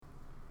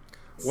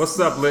What's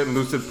up, Lit and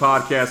Lucid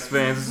podcast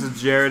fans? This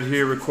is Jared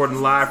here, recording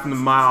live from the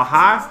Mile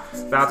High.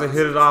 About to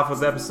hit it off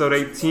with episode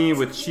 18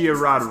 with Chia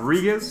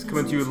Rodriguez,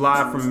 coming to you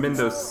live from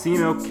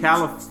Mendocino,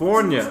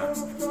 California.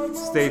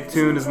 Stay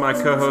tuned as my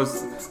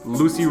co-host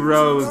Lucy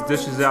Rose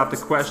dishes out the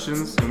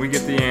questions and we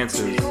get the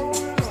answers.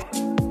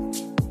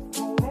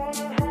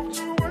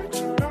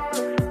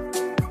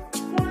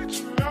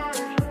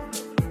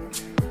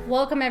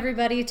 Welcome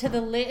everybody to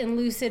the Lit and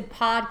Lucid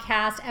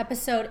podcast,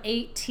 episode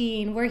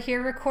 18. We're here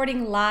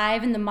recording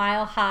live in the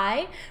Mile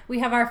High. We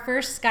have our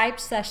first Skype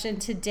session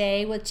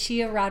today with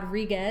Chia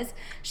Rodriguez.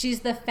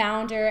 She's the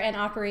founder and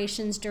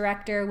operations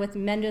director with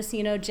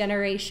Mendocino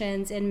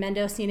Generations in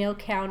Mendocino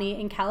County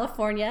in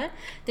California.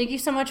 Thank you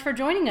so much for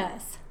joining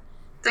us.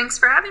 Thanks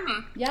for having me.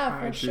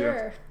 Yeah, for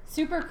sure.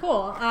 Super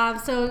cool.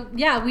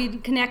 We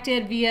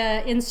connected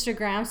via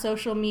Instagram,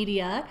 social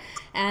media.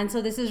 And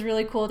so this is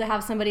really cool to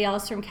have somebody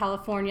else from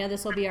California.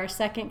 This will be our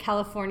second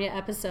California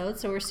episode.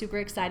 So we're super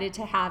excited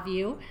to have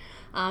you.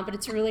 But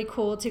it's really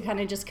cool to kind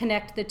of just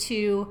connect the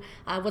two,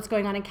 what's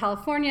going on in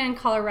California and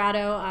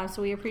Colorado.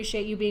 So we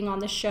appreciate you being on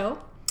the show.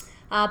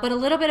 But a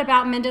little bit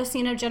about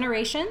Mendocino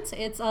Generations.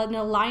 It's an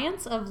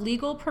alliance of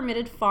legal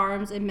permitted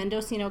farms in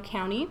Mendocino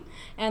County,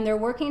 and they're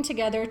working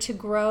together to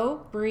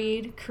grow,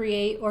 breed,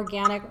 create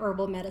organic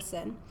herbal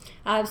medicine.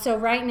 So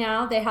right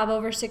now they have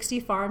over 60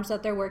 farms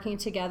that they're working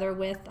together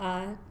with.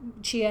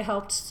 Chia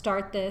helped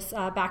start this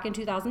back in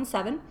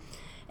 2007,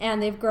 and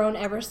they've grown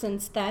ever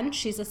since then.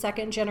 She's a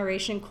second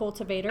generation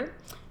cultivator.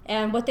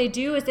 And what they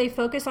do is they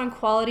focus on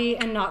quality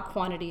and not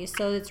quantity.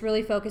 So it's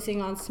really focusing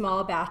on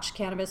small batch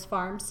cannabis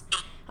farms.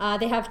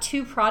 They have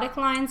two product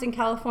lines in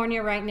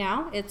California right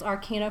now. It's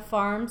Arcana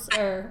Farms,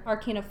 or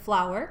Arcana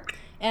Flower,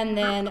 and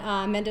then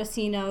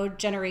Mendocino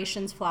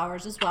Generations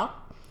Flowers as well.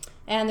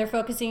 And they're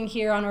focusing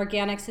here on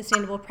organic,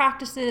 sustainable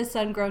practices,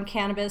 sun-grown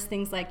cannabis,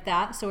 things like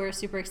that. So we're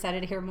super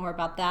excited to hear more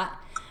about that.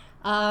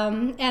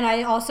 And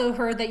I also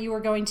heard that you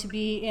were going to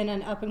be in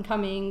an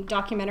up-and-coming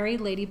documentary,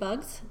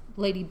 Ladybugs.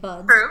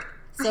 True.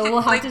 So we'll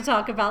have to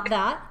talk about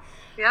that.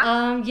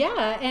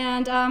 Yeah.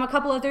 And a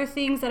couple other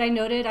things that I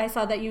noted. I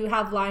saw that you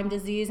have Lyme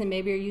disease and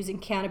maybe you're using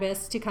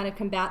cannabis to kind of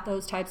combat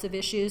those types of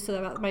issues. So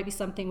that might be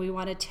something we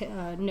wanted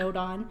to note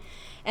on.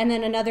 And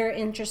then another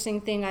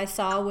interesting thing I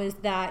saw was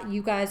that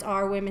you guys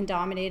are women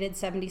dominated.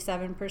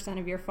 77%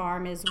 of your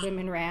farm is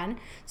women ran.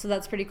 So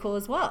that's pretty cool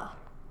as well.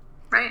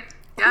 Right.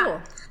 Yeah.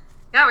 Cool.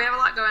 Yeah, we have a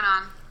lot going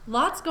on.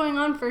 Lots going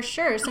on for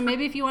sure. So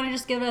maybe if you want to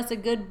just give us a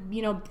good,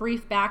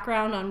 brief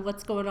background on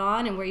what's going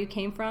on and where you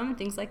came from and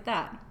things like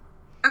that.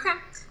 Okay,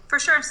 for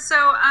sure. So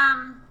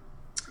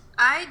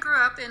I grew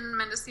up in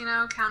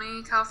Mendocino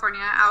County, California,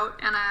 out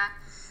in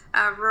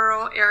a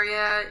rural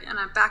area in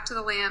a back to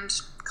the land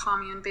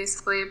commune,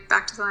 basically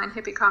back to the land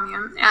hippie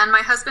commune. And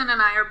my husband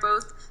and I are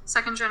both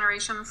second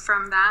generation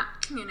from that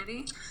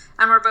community,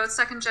 and we're both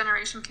second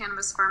generation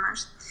cannabis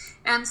farmers.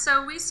 And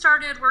so we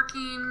started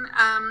working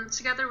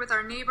together with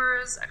our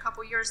neighbors a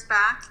couple years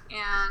back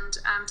and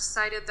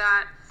decided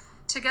that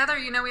together,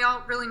 we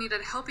all really needed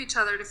to help each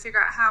other to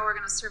figure out how we're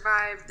going to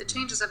survive the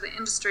changes of the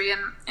industry. And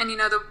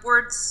the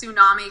word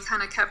tsunami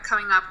kind of kept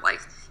coming up,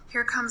 like,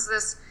 here comes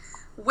this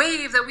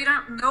wave that we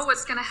don't know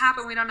what's going to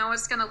happen. We don't know what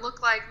it's going to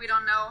look like. We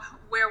don't know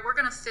where we're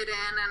going to fit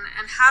in.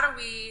 And how do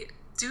we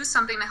do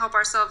something to help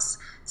ourselves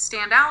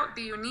stand out,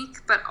 be unique,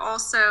 but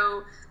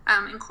also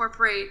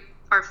incorporate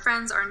our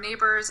friends, our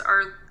neighbors,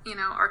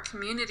 our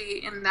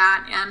community in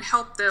that, and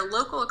help the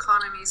local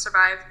economy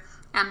survive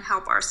and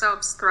help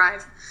ourselves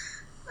thrive.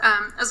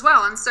 As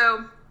well. And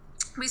so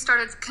we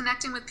started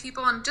connecting with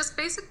people, and just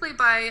basically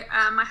by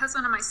my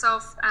husband and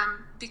myself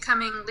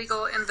becoming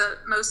legal in the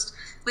most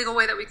legal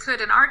way that we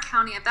could. In our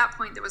county at that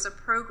point, there was a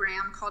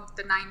program called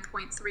the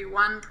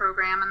 9.31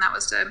 program, and that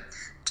was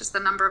just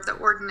the number of the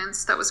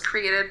ordinance that was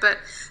created. But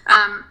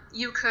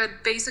you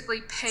could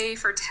basically pay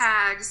for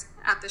tags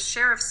at the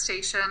sheriff's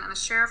station, and the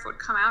sheriff would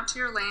come out to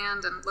your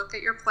land and look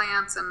at your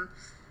plants and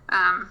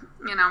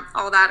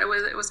all that.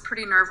 It was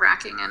pretty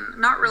nerve-wracking and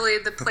not really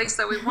the place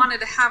that we wanted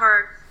to have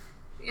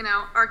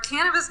our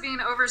cannabis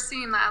being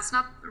overseen. That's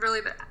not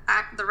really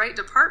the right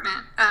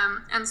department.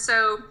 And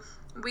so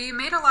we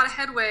made a lot of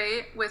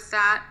headway with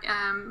that,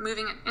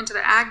 moving it into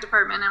the ag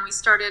department, and we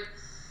started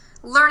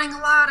learning a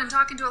lot and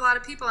talking to a lot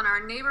of people, and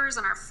our neighbors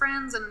and our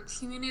friends and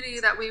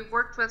community that we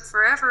worked with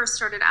forever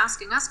started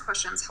asking us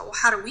questions.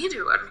 How do we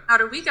do it? How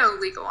do we go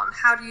legal? And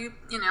how do you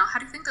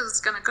think this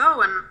is going to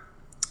go? And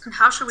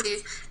how should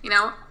we,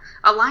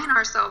 align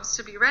ourselves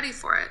to be ready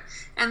for it?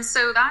 And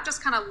so that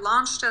just kind of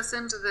launched us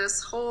into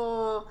this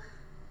whole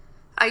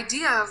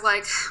idea of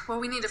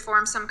we need to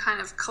form some kind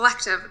of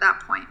collective at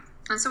that point.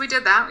 And so we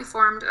did that. We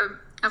formed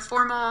a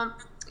formal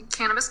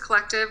cannabis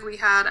collective.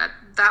 At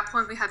that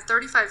point, we had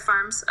 35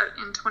 farms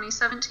in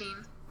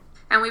 2017.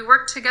 And we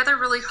worked together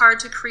really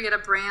hard to create a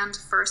brand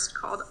first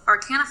called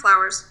Arcana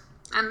Flowers.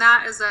 And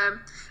that is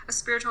a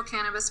spiritual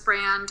cannabis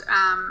brand.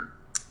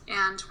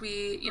 And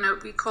we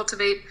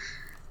cultivate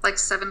like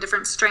 7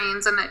 different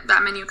strains, and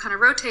that menu kind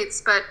of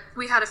rotates, but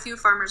we had a few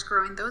farmers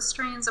growing those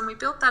strains, and we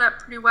built that up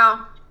pretty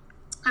well.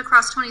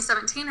 across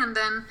 2017, and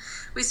then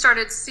we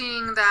started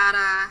seeing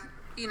that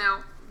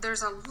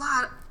there's a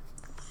lot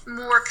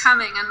more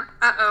coming,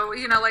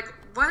 and like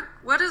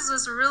what does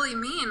this really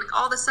mean? Like,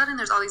 all of a sudden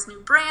there's all these new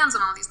brands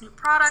and all these new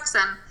products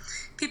and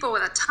people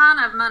with a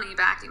ton of money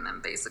backing them,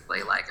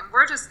 basically, like, and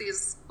we're just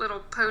these little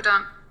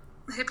podunk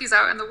hippies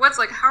out in the woods,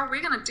 like, how are we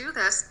going to do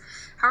this?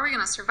 How are we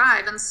going to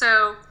survive? And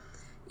so,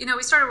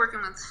 we started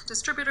working with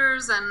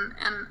distributors and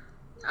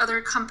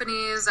other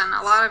companies and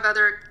a lot of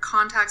other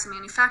contacts and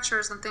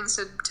manufacturers and things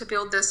to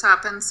build this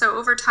up. And so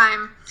over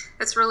time,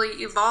 it's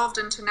really evolved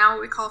into now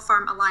what we call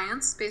Farm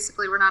Alliance.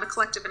 Basically, we're not a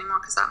collective anymore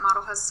because that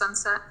model has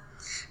sunset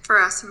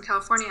for us in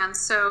California. And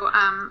so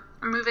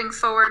moving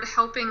forward,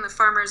 helping the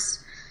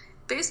farmers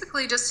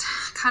basically just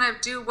kind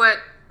of do what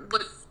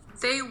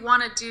they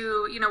want to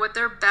do, what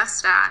they're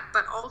best at,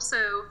 but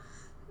also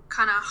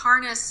kind of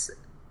harness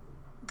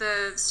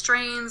the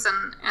strains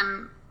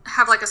and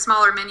have like a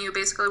smaller menu.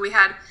 Basically, we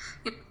had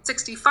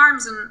 60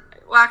 farms, and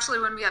actually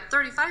when we had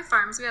 35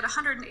 farms, we had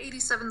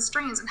 187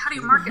 strains. And how do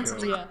you market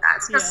something like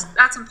that?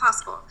 That's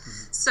impossible.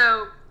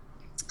 So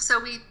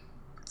we,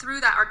 through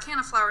that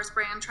Arcana Flowers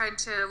brand, tried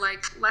to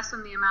like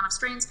lessen the amount of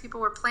strains people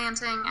were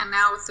planting. And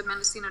now with the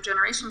Mendocino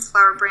Generations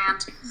flower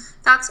brand,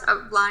 that's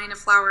a line of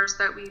flowers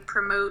that we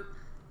promote,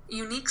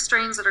 unique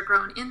strains that are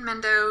grown in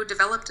Mendo,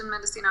 developed in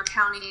Mendocino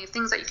County,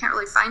 things that you can't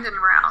really find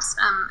anywhere else.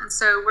 And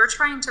so we're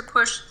trying to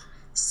push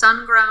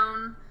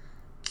sun-grown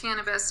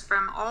cannabis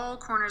from all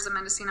corners of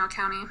Mendocino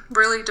County,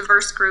 really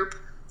diverse group,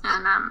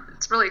 and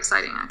it's really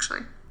exciting,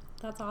 actually.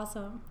 That's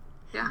awesome.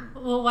 Yeah.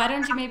 Well, why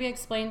don't you maybe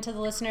explain to the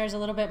listeners a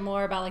little bit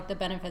more about like the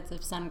benefits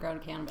of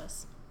sun-grown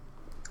cannabis?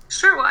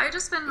 Sure. Well, I've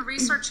just been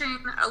researching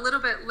a little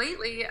bit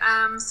lately,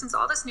 since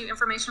all this new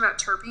information about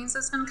terpenes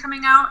has been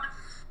coming out.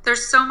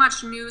 There's so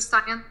much new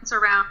science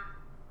around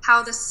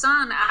how the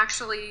sun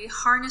actually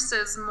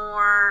harnesses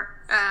more,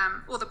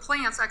 the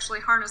plants actually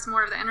harness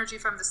more of the energy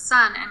from the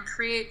sun and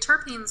create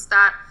terpenes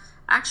that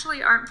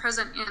actually aren't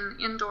present in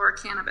indoor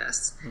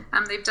cannabis.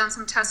 They've done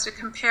some tests to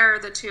compare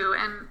the two,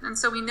 and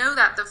so we know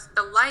that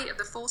the light of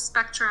the full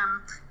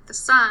spectrum, the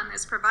sun,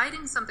 is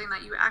providing something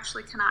that you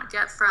actually cannot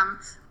get from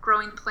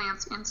growing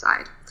plants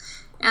inside.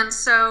 And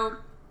so,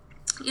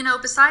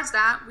 besides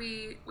that,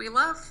 we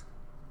love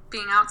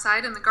being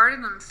outside in the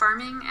garden and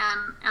farming,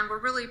 and we're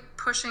really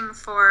pushing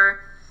for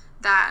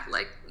that,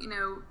 like,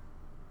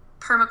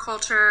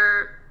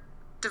 permaculture,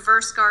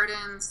 diverse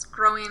gardens,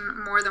 growing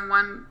more than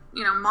one,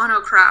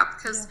 monocrop,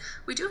 because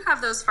we do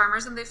have those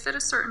farmers and they fit a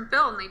certain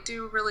bill and they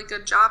do a really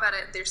good job at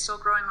it. They're still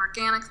growing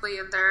organically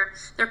and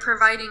they're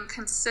providing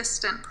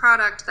consistent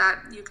product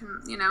that you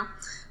can,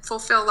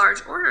 fulfill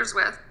large orders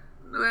with.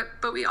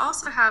 But we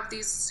also have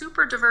these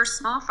super diverse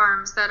small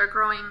farms that are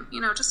growing,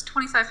 just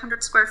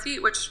 2,500 square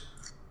feet, which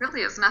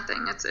really is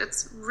nothing.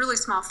 It's really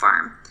small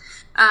farm.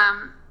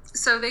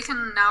 So they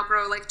can now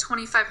grow like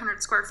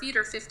 2,500 square feet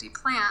or 50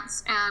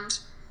 plants. And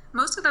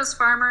most of those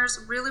farmers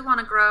really want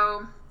to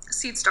grow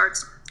seed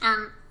starts.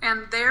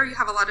 And there you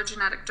have a lot of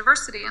genetic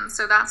diversity. And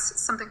so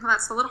that's something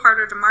that's a little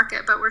harder to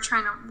market, but we're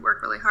trying to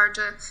work really hard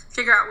to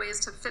figure out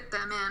ways to fit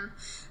them in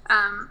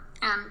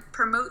and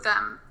promote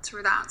them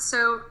through that.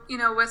 So,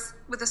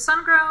 with the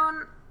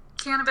sun-grown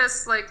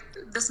cannabis, like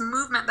this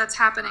movement that's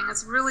happening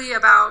is really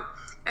about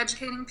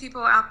educating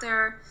people out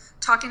there,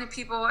 talking to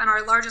people in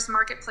our largest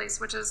marketplace,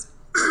 which is,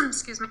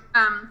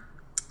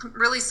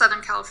 really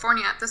Southern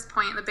California at this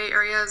point. The Bay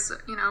Area is,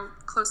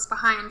 close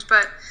behind,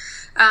 but,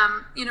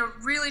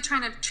 really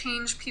trying to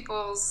change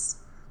people's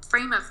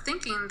frame of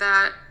thinking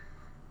that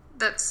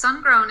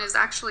sun-grown is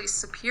actually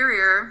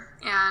superior,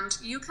 and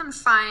you can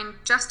find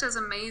just as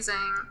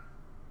amazing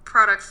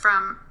product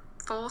from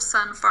full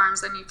sun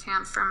farms than you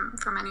can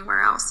from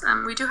anywhere else.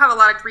 We do have a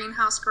lot of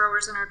greenhouse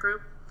growers in our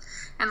group,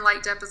 and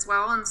Light Dep as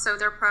well, and so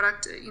their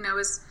product,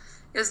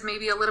 is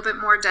maybe a little bit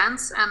more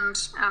dense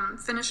and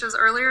finishes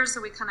earlier,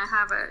 so we kind of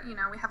have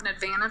we have an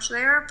advantage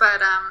there.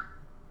 But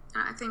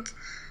I think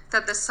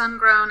that the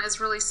sun-grown is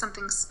really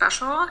something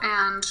special,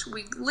 and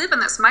we live in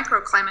this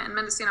microclimate in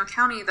Mendocino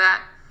County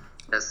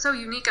that's so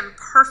unique and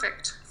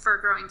perfect for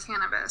growing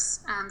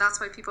cannabis, and that's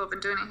why people have been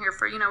doing it here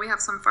for, we have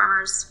some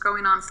farmers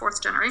going on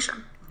 4th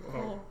generation.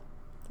 Wow.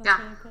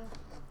 That's really cool.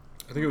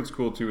 I think what's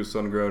cool too with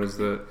sun-grown is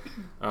that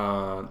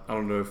I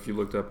don't know if you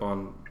looked up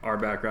on our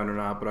background or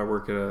not, but I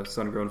work at a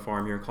sun-grown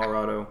farm here in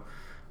Colorado.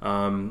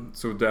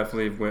 So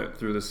definitely went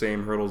through the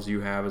same hurdles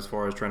you have as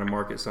far as trying to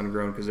market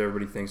sun-grown, because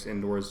everybody thinks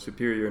indoor is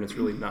superior, and it's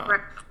really not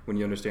when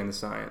you understand the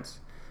science.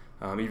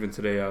 Even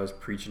today I was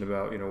preaching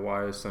about,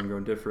 why is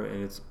sun-grown different,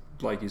 and it's,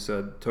 like you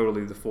said,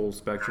 totally the full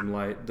spectrum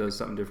light does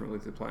something different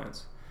with the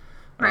plants.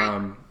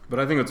 Right. But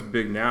I think what's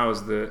big now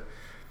is that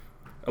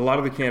a lot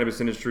of the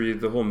cannabis industry,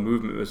 the whole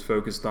movement was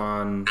focused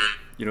on,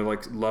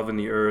 like loving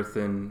the earth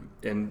and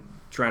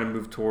trying to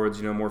move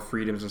towards, more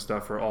freedoms and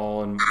stuff for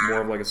all, and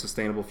more of like a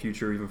sustainable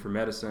future even for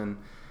medicine.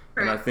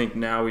 Right. And I think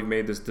now we've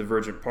made this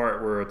divergent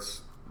part where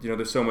it's,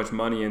 there's so much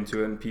money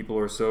into it and people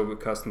are so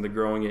accustomed to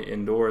growing it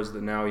indoors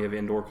that now we have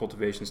indoor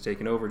cultivations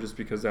taken over, just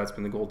because that's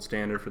been the gold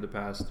standard for the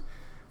past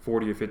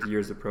 40 or 50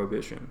 years of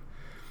prohibition.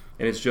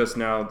 And it's just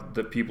now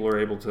that people are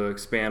able to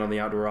expand on the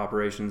outdoor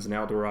operations, and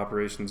outdoor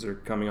operations are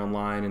coming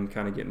online and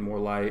kind of getting more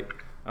light.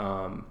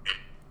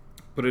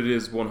 But it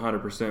is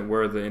 100%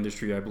 where the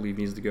industry, I believe,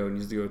 needs to go. It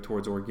needs to go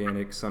towards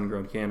organic,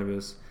 sun-grown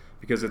cannabis,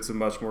 because it's a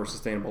much more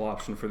sustainable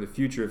option for the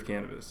future of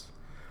cannabis.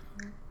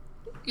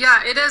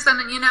 Yeah, it is. And,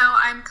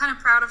 I'm kind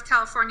of proud of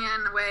California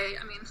in a way.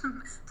 I mean,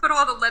 put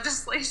all the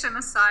legislation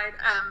aside,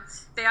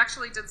 they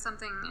actually did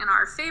something in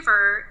our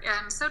favor,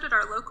 and so did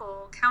our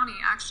local county,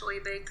 actually.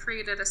 They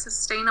created a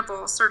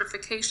sustainable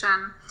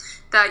certification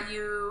that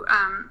you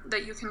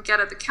can get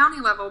at the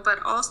county level,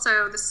 but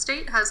also the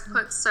state has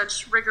put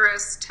such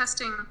rigorous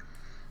testing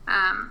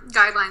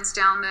guidelines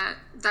down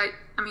that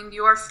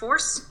you are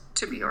forced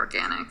to be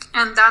organic,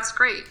 and that's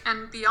great,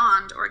 and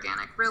beyond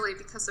organic, really,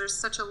 because there's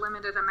such a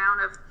limited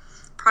amount of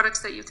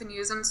products that you can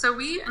use. And so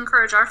we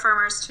encourage our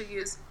farmers to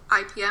use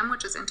IPM,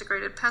 which is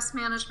integrated pest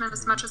management,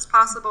 as much as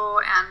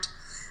possible,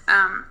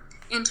 and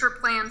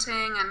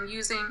interplanting and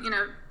using,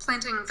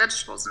 planting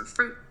vegetables and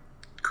fruit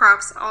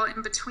crops all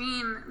in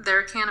between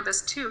their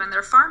cannabis too. And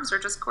their farms are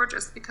just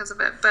gorgeous because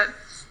of it. But,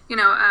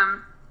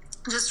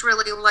 just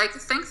really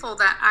thankful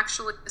that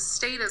actually the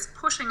state is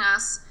pushing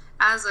us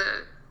as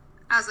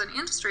an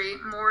industry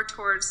more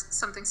towards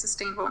something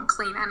sustainable and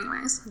clean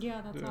anyways. Yeah,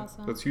 that's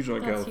awesome. That's huge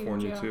on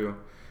California too.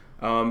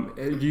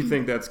 Do you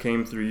think that's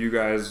came through you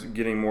guys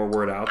getting more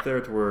word out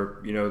there to where,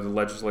 the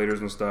legislators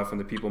and stuff and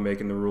the people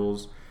making the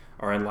rules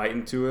are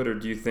enlightened to it? Or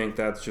do you think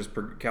that's just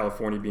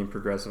California being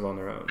progressive on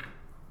their own?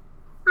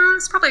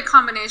 It's probably a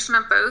combination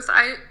of both.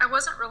 I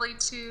wasn't really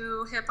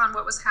too hip on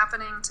what was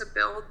happening to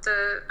build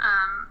the,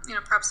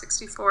 Prop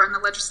 64 and the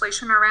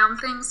legislation around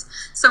things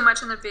so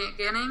much in the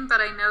beginning,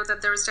 but I know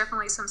that there was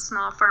definitely some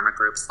small pharma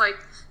groups like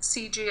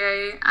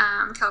CGA,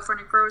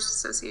 California Growers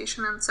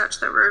Association and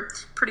such, that were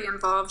pretty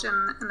involved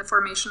in the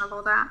formation of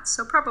all that.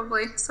 So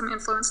probably some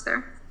influence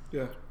there.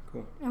 Yeah.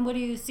 Cool. And what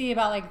do you see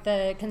about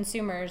the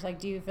consumers?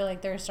 Do you feel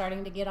like they're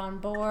starting to get on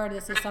board?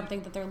 This is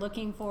something that they're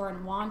looking for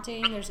and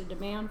wanting. There's a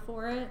demand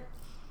for it.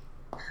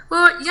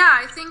 Well, yeah,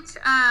 I think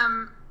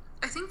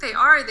they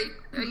are.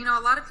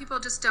 A lot of people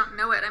just don't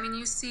know it. I mean,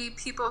 you see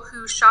people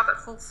who shop at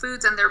Whole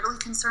Foods and they're really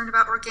concerned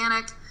about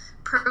organic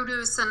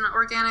produce and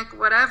organic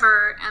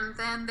whatever, and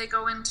then they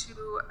go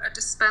into a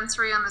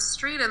dispensary on the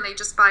street and they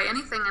just buy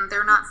anything, and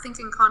they're not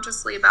thinking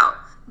consciously about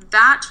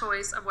that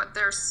choice of what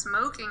they're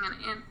smoking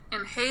and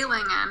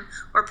inhaling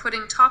or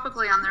putting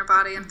topically on their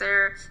body, and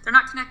they're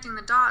not connecting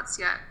the dots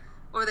yet,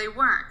 or they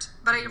weren't.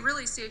 But I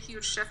really see a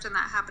huge shift in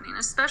that happening,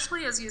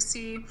 especially as you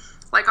see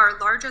our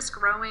largest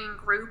growing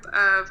group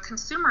of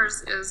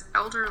consumers is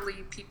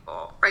elderly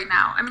people right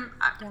now. I mean,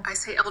 I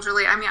say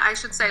elderly, I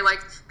should say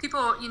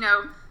people,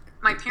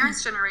 my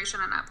parents'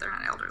 generation and up, they're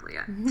not elderly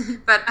yet,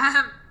 but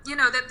that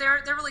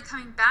they're really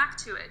coming back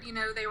to it.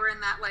 They were in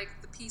that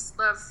the peace,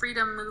 love,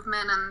 freedom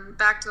movement and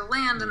back to the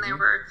land, and they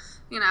were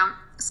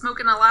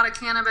smoking a lot of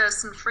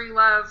cannabis and free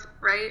love,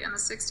 right, in the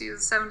 60s,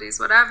 70s,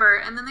 whatever.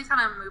 And then they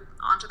kind of moved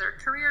on to their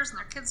careers, and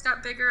their kids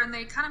got bigger, and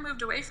they kind of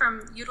moved away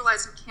from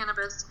utilizing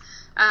cannabis.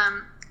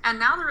 And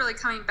now they're really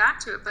coming back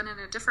to it, but in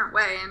a different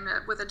way and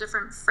with a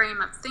different frame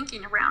of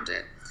thinking around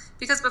it.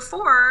 Because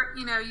before,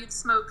 you'd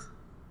smoke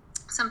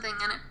something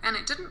and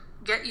it didn't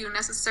get you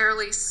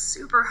necessarily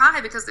super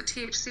high because the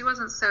THC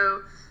wasn't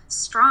so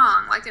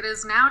strong like it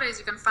is nowadays.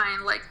 You can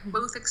find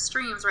both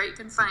extremes, right? You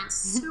can find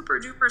super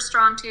duper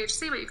strong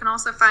THC, but you can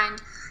also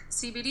find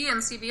CBD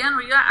and CBN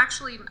where you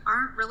actually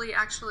aren't really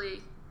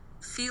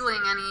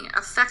feeling any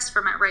effects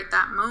from it right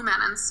that moment.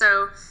 And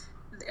so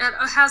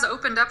it has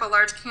opened up a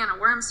large can of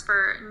worms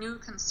for new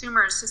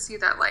consumers to see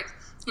that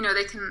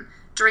they can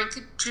drink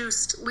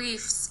juiced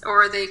leaves,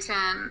 or they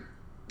can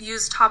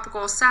use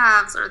topical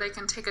salves, or they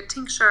can take a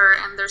tincture,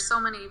 and there's so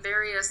many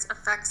various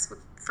effects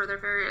for their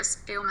various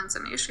ailments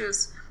and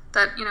issues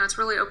that it's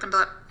really opened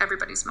up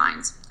everybody's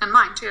minds, and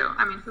mine too.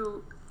 I mean,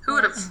 who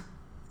would have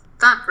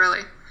thought,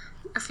 really?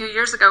 A few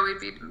years ago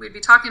we'd be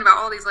talking about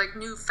all these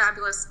new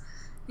fabulous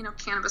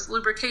cannabis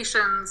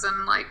lubrications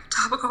and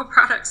topical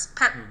products,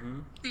 pet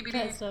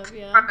CBD stuff,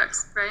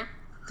 products, right?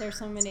 There's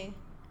so many.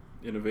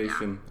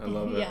 Innovation. Yeah. I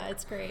love it. Yeah,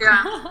 it's great.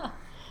 Yeah.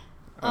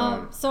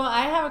 So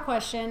I have a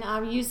question.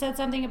 You said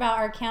something about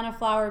Arcana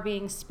Flower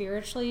being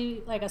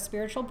spiritually, a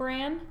spiritual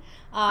brand.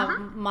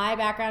 My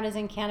background is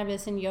in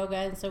cannabis and yoga,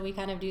 and so we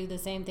kind of do the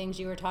same things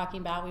you were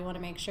talking about. We want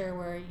to make sure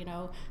we're,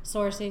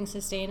 sourcing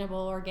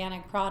sustainable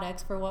organic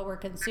products for what we're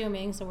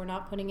consuming, so we're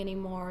not putting any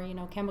more,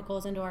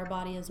 chemicals into our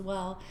body as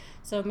well.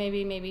 So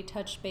maybe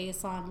touch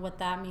base on what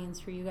that means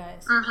for you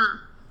guys.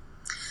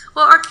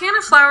 Well,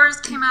 Arcana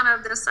Flowers came out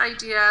of this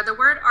idea. The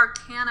word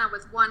arcana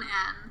with one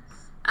N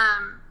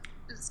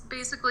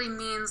basically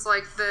means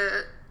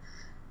the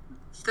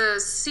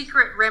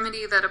secret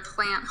remedy that a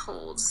plant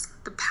holds,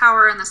 the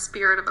power and the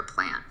spirit of a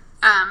plant.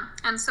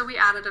 And so we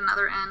added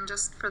another N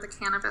just for the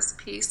cannabis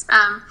piece.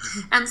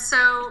 And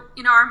so,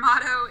 our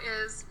motto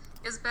is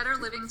better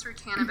living through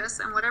cannabis,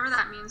 and whatever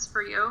that means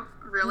for you,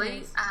 really.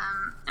 Nice.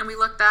 And we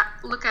look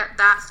at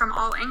that from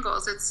all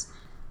angles.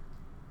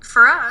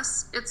 For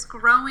us, it's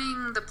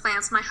growing the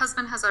plants. My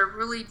husband has a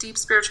really deep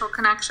spiritual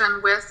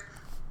connection with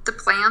the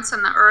plants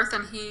and the earth,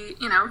 and he,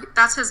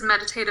 that's his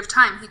meditative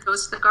time. He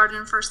goes to the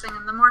garden first thing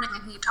in the morning,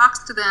 and he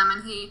talks to them,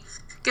 and he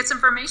gets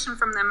information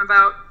from them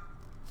about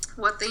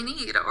what they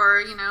need,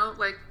 or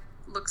like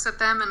looks at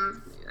them,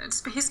 and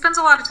he spends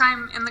a lot of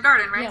time in the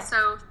garden, right? Yeah.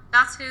 So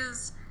that's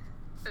his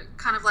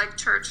kind of like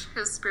church,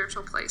 his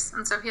spiritual place,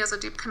 and so he has a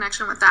deep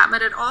connection with that.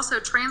 But it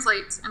also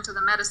translates into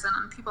the medicine,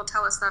 and people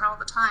tell us that all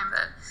the time,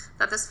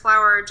 that this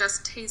flower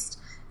just tastes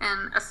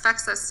and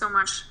affects us so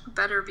much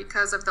better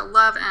because of the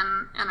love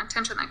and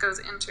attention that goes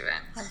into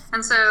it.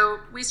 And so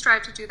we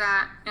strive to do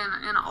that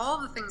in all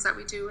the things that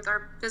we do with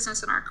our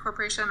business and our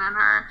corporation and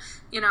our,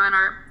 and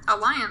our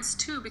alliance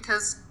too,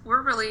 because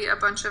we're really a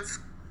bunch of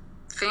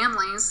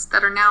families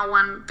that are now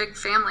one big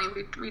family.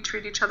 We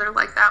treat each other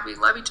like that. We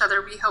love each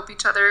other. We help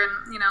each other.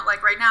 And,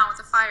 like right now with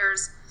the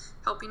fires,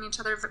 helping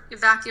each other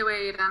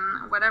evacuate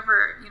and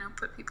whatever,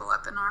 put people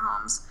up in our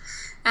homes.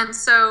 And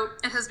so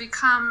it has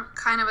become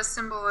kind of a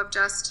symbol of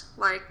just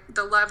like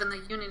the love and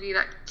the unity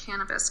that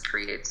cannabis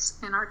creates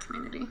in our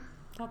community.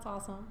 That's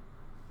awesome.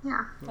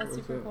 Yeah. That's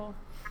super cool.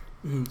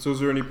 So is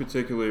there any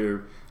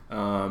particular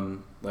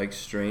like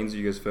strains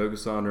you guys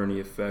focus on, or any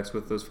effects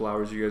with those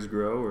flowers you guys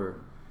grow?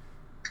 Or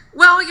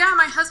Well, yeah,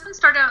 my husband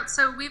started out,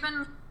 so we've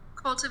been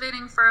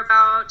cultivating for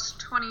about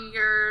 20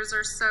 years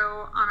or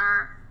so on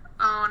our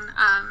own.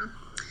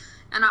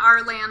 And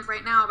our land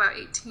right now, about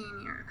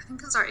 18 years. I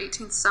think it's our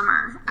 18th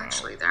summer,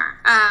 actually, there.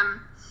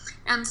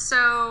 And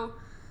so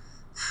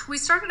we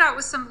started out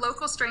with some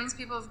local strains.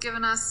 People have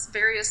given us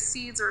various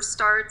seeds or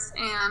starts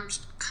and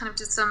kind of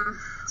did some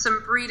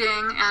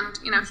breeding. And,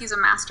 he's a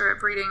master at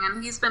breeding.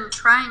 And he's been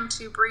trying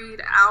to breed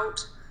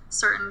out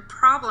certain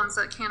problems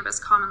that cannabis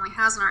commonly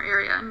has in our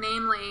area,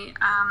 namely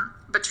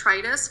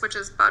botrytis, which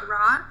is bud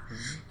rot,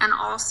 and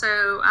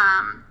also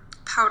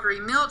powdery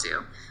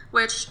mildew,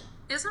 which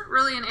isn't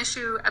really an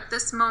issue at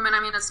this moment.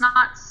 I mean, it's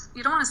not,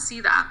 you don't want to see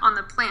that on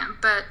the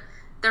plant, but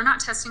they're not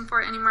testing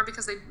for it anymore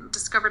because they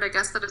discovered, I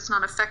guess, that it's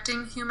not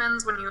affecting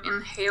humans when you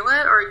inhale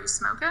it or you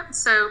smoke it.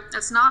 So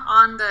it's not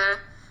on the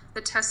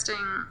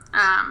testing,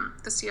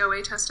 the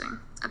COA testing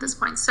at this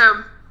point.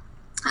 So,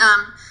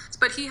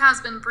 but he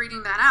has been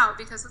breeding that out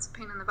because it's a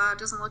pain in the butt. It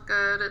doesn't look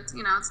good. It's,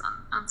 it's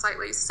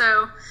unsightly.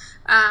 So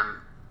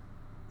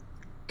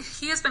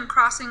he has been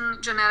crossing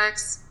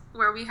genetics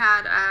where we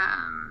had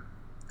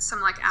some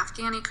like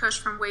Afghani Kush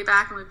from way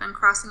back, and we've been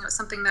crossing it with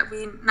something that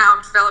we now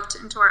developed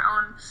into our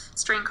own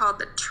strain called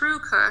the True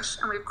Kush,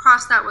 and we've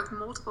crossed that with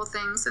multiple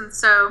things. And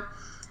so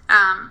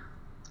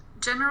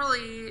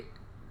generally,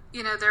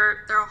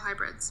 they're all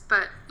hybrids,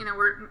 but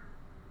we're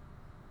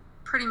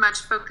pretty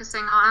much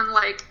focusing on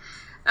like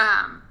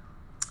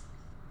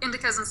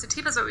indicas and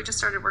sativas, but we just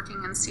started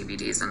working in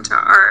CBDs into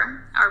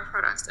our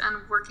products, and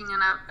working in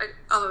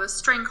a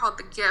strain called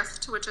the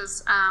Gift, which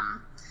is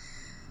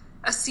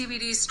a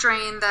CBD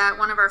strain that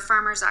one of our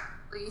farmers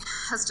actually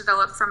has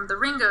developed from the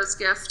Ringo's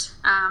Gift,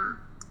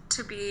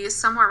 to be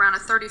somewhere around a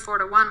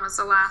 34-1 was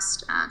the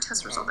last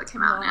test result that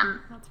came out. And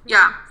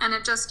and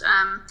it just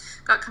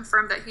got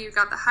confirmed that he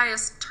got the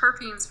highest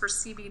terpenes for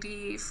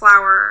CBD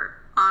flower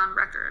on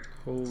record.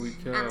 Holy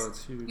cow,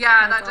 that's huge.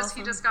 Yeah, that's awesome. awesome.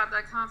 He just got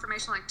that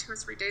confirmation like 2 or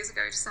 3 days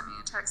ago. He just sent me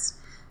a text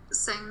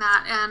saying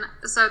that.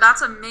 And so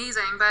that's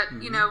amazing. But,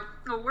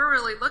 what we're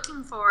really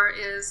looking for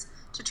is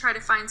to try to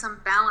find some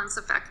balance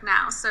effect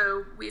now.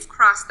 So we've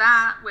crossed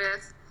that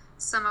with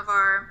some of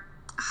our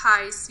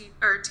high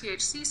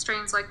THC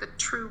strains, like the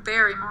True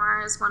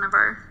Barrymore is one of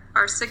our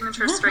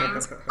signature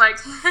strains.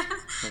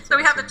 So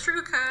we have the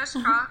True Kush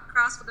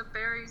crossed with a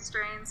berry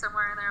strain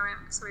somewhere in there.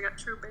 So we got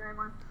True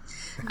Barrymore.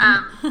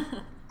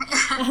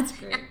 That's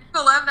great. And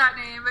people love that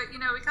name, but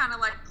we kind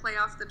of like play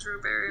off the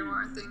Drew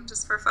Barrymore thing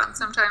just for fun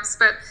sometimes.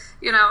 But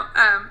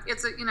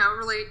it's a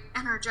really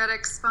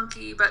energetic,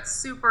 spunky, but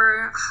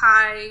super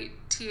high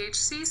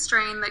THC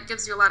strain that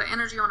gives you a lot of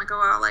energy. You want to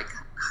go out like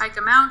hike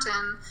a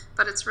mountain,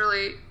 but it's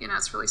really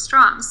it's really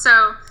strong.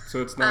 So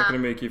it's not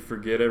going to make you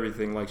forget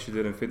everything like she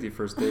did in 50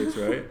 First Dates,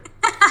 right?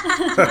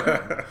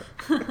 I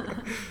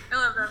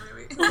love that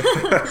movie.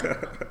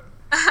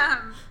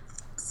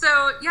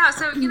 So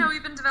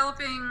we've been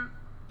developing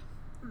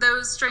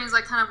those strains,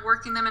 like kind of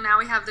working them, and now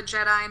we have the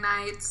Jedi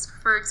Knights,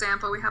 for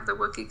example. We have the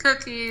Wookiee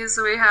Cookies.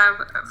 We have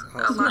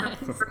a lot of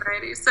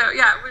varieties. So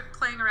we're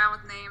playing around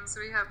with names.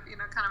 We have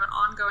kind of an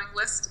ongoing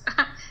list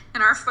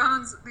in our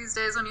phones these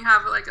days. When you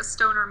have like a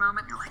stoner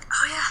moment, you're like,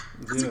 oh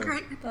yeah, that's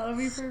great. That'll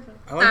be perfect.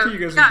 I like that you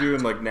guys are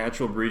doing like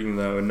natural breeding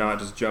though, and not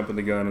just jumping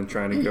the gun and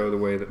trying to go the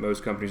way that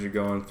most companies are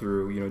going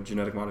through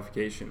genetic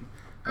modification.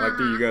 I like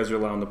that you guys are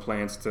allowing the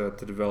plants to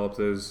develop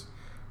those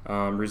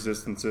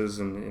resistances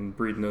and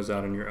breeding those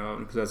out on your own,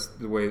 because that's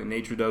the way that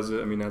nature does it.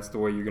 I mean, that's the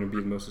way you're going to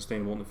be the most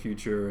sustainable in the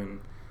future.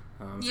 And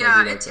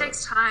it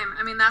takes time.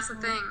 I mean, that's the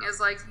thing, is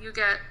like you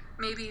get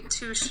maybe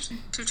two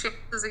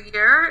chances a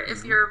year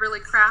if you're really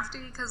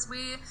crafty, because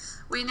we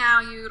now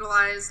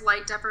utilize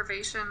light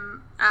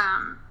deprivation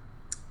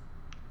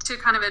to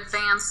kind of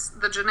advance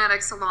the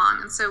genetics along.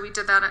 And so we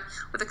did that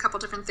with a couple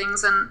different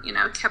things, and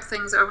kept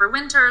things over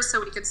winter so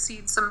we could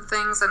seed some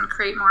things and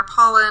create more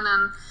pollen.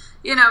 And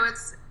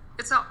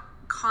it's a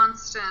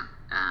constant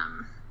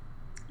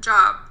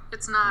job.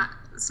 It's not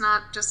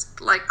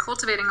just like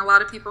cultivating. A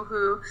lot of people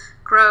who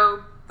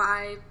grow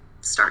buy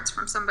starts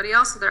from somebody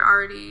else, so they're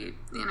already,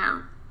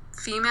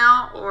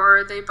 female,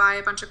 or they buy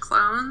a bunch of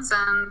clones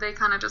and they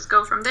kind of just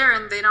go from there,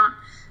 and they're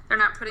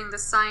not putting the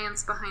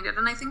science behind it.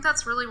 And I think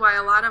that's really why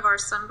a lot of our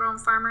sun-grown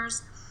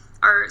farmers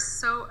are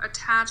so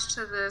attached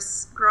to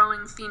this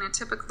growing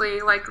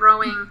phenotypically, like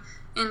growing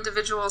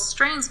individual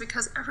strains,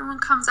 because everyone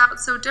comes out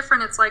so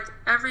different. It's like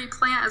every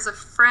plant is a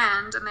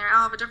friend, and they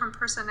all have a different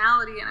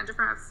personality and a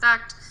different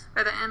effect.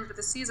 By the end of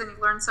the season,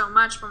 you learn so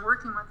much from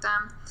working with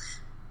them.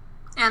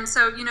 And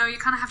so, you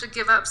kind of have to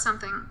give up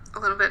something a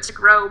little bit to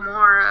grow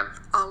more of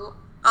a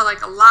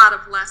lot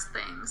of less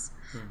things,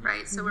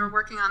 right? So we're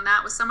working on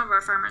that with some of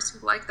our farmers who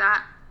like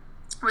that,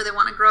 where they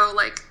want to grow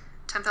like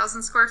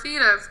 10,000 square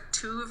feet of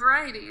 2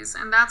 varieties,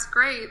 and that's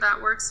great.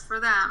 That works for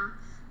them.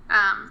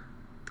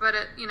 But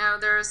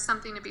there is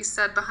something to be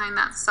said behind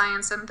that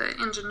science and the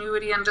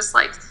ingenuity and just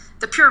like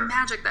the pure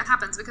magic that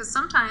happens, because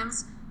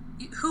sometimes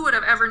who would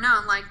have ever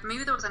known, like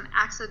maybe there was an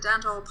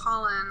accidental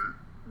pollen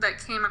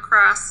that came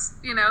across,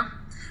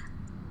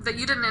 that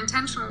you didn't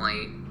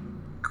intentionally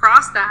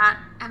cross that,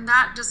 and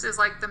that just is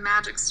like the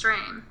magic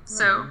strain.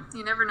 So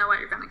you never know what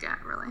you're going to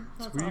get, really.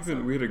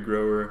 We had a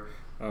grower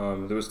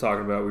that was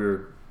talking about, we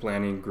were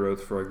planning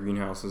growth for our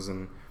greenhouses,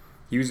 and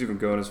he was even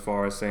going as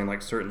far as saying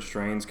like certain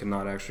strains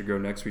cannot actually grow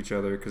next to each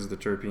other because the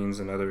terpenes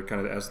and other kind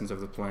of the essence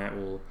of the plant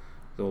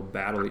they'll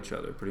battle each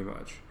other pretty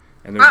much.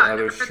 And there's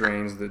other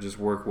strains that just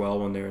work well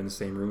when they're in the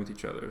same room with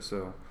each other.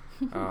 So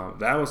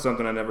that was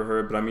something I never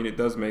heard, but I mean, it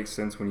does make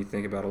sense when you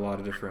think about a lot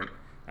of different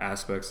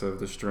aspects of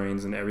the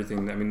strains and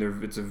everything. I mean,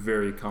 it's a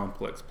very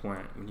complex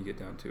plant when you get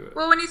down to it.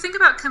 Well, when you think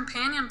about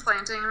companion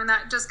planting, I mean,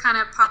 that just kind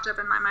of popped up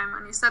in my mind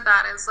when you said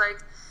that. Is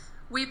like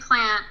we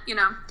plant,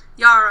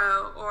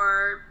 yarrow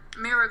or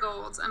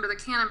marigolds under the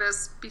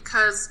cannabis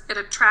because it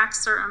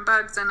attracts certain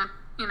bugs and it,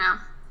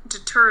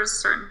 deters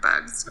certain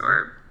bugs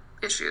or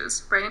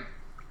issues, right?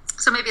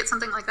 So maybe it's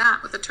something like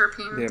that with the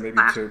terpenes. Yeah, maybe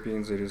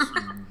terpenes, they just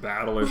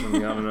battle or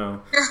something. I don't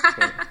know.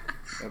 But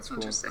that's cool.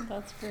 Interesting.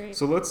 That's great.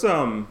 So let's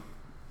kind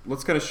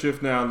of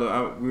shift now.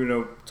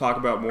 Talk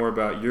about more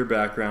about your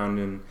background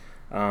and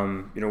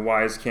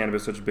why is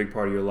cannabis such a big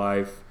part of your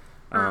life?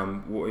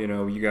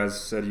 You guys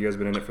said you guys have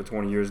been in it for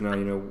 20 years now.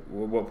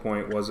 What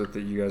point was it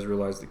that you guys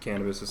realized that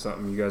cannabis is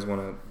something you guys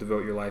want to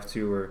devote your life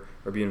to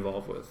or be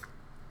involved with?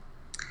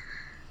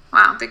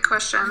 Wow, big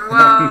question.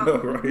 Well, no,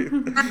 right?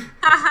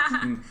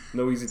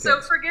 No easy task. So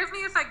forgive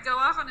me if I go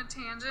off on a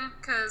tangent,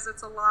 because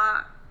it's a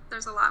lot.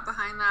 There's a lot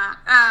behind that.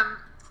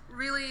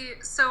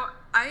 Really, so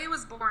I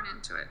was born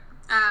into it.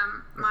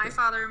 My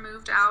father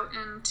moved out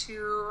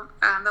into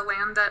the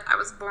land that I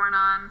was born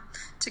on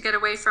to get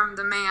away from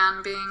the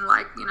man being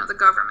like, the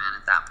government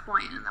at that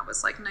point. And that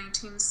was like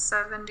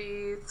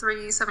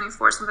 1973,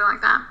 74, something like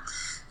that.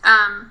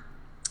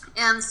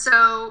 And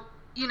so,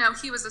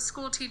 he was a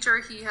school teacher.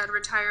 He had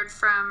retired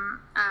from,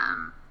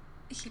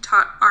 he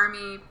taught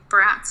army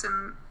brats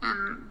in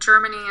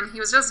Germany, and he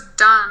was just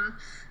done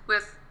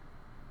with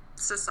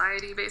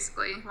society,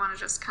 basically. He wanted to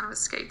just kind of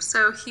escape.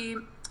 So he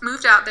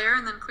moved out there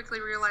and then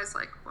quickly realized,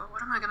 like, well,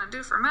 what am I going to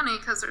do for money?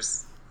 Because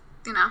there's,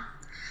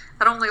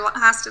 that only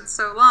lasted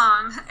so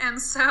long.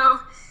 And so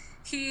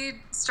he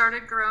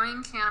started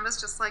growing cannabis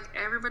just like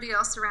everybody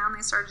else around.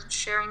 They started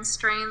sharing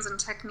strains and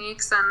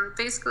techniques, and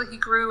basically he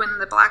grew in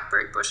the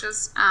blackberry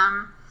bushes.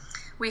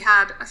 We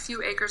had a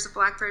few acres of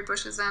blackberry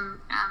bushes, and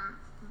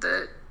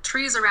the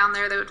trees around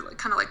there, they would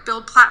kind of like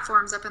build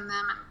platforms up in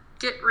them and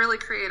get really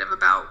creative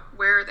about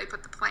where they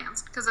put the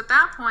plants. Because at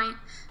that point,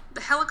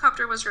 the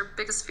helicopter was your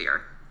biggest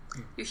fear.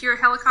 You hear a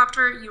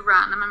helicopter, you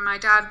run. I mean, my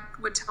dad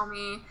would tell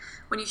me,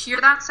 when you hear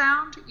that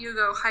sound, you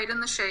go hide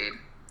in the shade.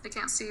 They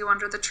can't see you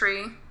under the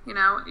tree. You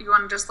want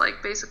to just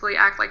like basically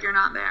act like you're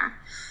not there.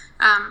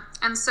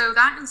 And so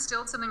that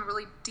instilled something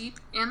really deep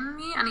in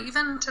me. And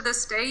even to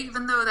this day,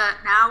 even though that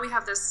now we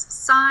have this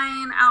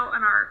sign out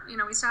on our, we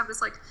used to have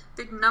this like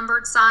big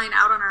numbered sign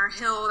out on our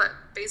hill that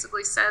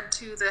basically said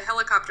to the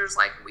helicopters,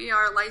 like, we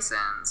are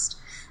licensed.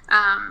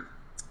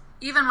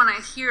 Even when I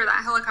hear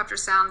that helicopter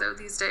sound, though,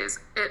 these days,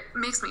 it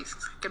makes me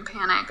freaking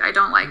panic. I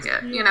don't like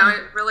it. Yeah.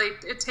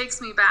 It takes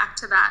me back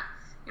to that,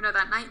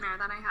 that nightmare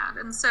that I had.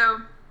 And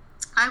so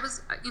I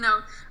was,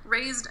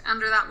 raised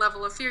under that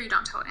level of fear. You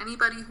don't tell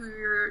anybody who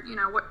you're,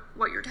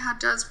 what your dad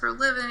does for a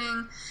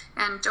living,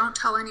 and don't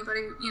tell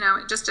anybody,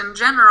 just in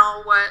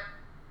general what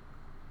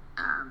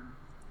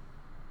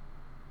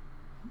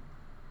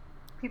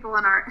people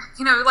in our,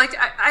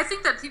 I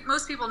think that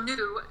most people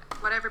knew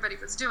what everybody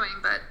was doing,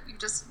 but you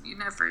just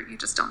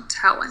don't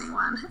tell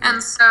anyone.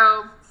 And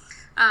so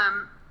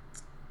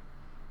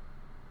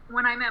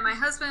when I met my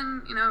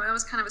husband, it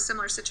was kind of a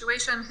similar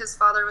situation. His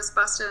father was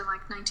busted in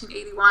like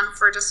 1981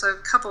 for just a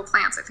couple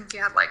plants. I think he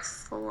had like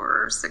 4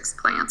 or 6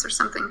 plants or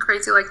something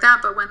crazy like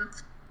that. But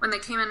when they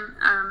came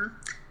and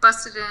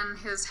busted in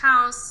his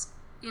house,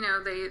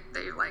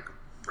 they like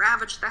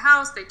ravaged the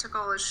house. They took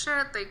all his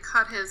shit. They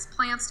cut his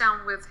plants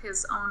down with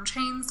his own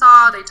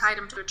chainsaw. They tied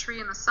him to a tree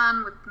in the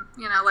sun with,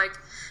 it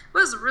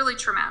was really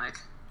traumatic.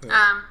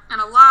 Yeah.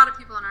 And a lot of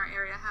people in our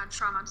area had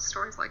trauma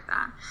stories like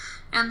that.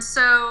 And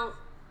so,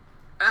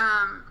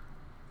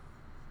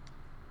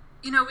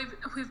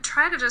 we've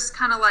tried to just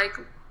kind of like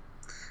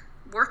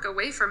work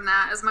away from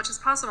that as much as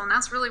possible. And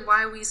that's really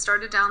why we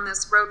started down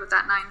this road with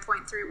that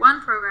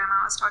 9.31 program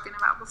I was talking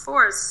about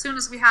before. As soon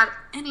as we had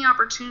any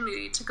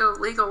opportunity to go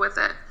legal with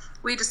it,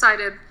 we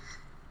decided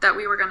that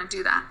we were going to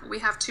do that. We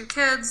have 2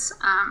 kids.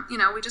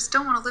 We just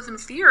don't want to live in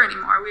fear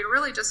anymore. We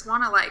really just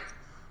want to like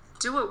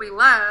do what we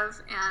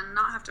love and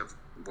not have to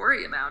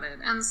worry about it.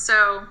 And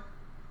so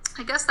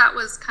I guess that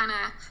was kind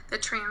of the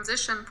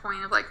transition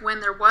point of like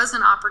when there was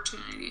an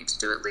opportunity to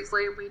do it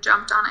legally, we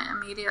jumped on it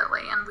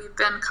immediately. And we've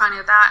been kind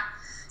of that,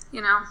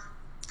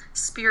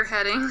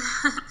 spearheading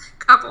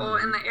couple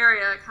in the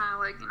area, kind of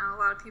like, a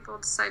lot of people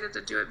decided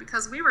to do it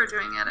because we were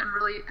doing it and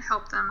really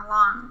helped them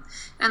along.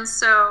 And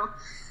so,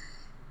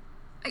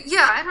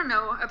 yeah, I don't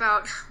know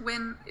about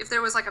if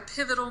there was like a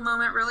pivotal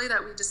moment really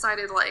that we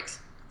decided like,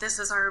 this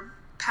is our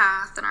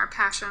path and our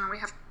passion.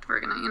 We're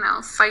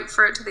gonna, fight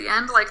for it to the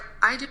end. Like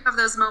I do have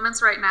those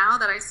moments right now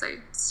that I say,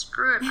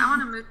 screw it. I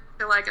want to move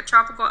to like a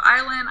tropical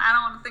island. I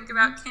don't want to think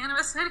about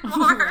cannabis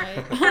anymore.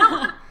 Right. I don't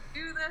want to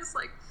do this.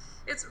 Like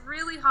it's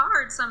really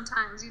hard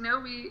sometimes,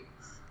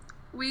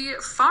 we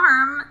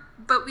farm,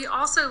 but we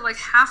also like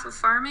half of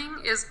farming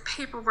is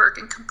paperwork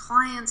and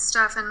compliance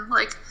stuff. And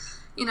like,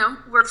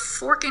 we're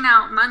forking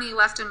out money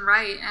left and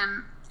right.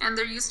 And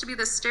there used to be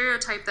this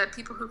stereotype that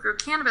people who grew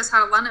cannabis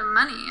had a lot of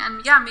money.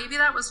 And yeah, maybe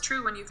that was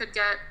true when you could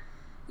get,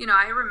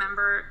 I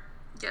remember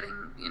getting,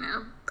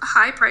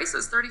 high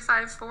prices,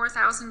 $35,000,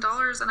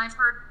 $4,000. And I've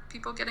heard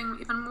people getting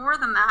even more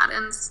than that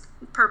and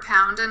per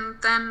pound. And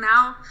then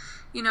now,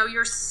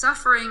 you're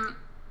suffering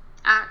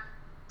at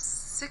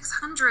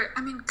 600.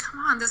 I mean, come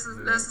on, this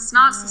is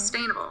not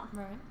sustainable.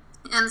 Right.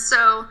 And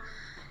so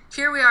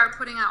here we are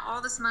putting out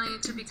all this money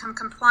to become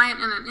compliant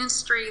in an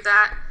industry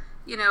that,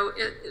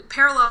 it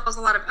parallels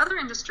a lot of other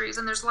industries,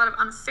 and there's a lot of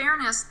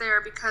unfairness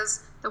there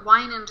because the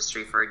wine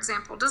industry, for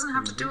example, doesn't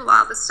have to do a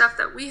lot of the stuff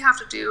that we have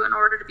to do in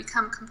order to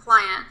become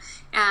compliant.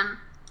 And,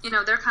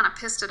 they're kind of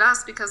pissed at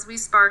us because we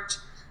sparked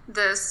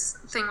this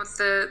thing with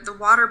the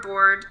water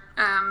board,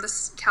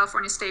 this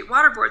California state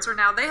water boards, where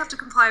now they have to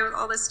comply with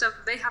all this stuff.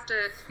 They have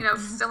to,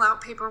 fill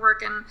out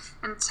paperwork and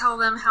tell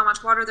them how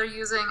much water they're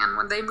using. And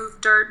when they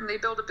move dirt and they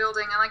build a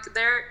building, and like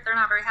they're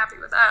not very happy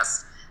with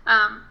us.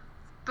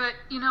 But,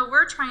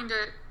 we're trying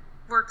to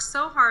work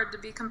so hard to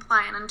be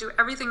compliant and do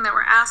everything that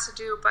we're asked to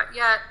do. But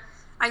yet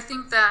I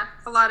think that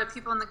a lot of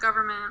people in the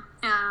government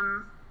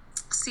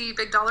see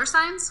big dollar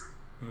signs.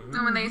 Mm-hmm.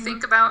 And when they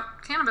think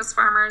about cannabis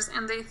farmers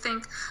and they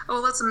think, oh,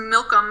 let's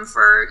milk them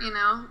for,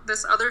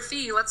 this other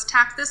fee. Let's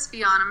tack this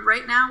fee on them.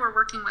 Right now we're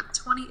working with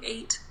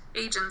 28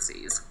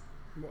 agencies.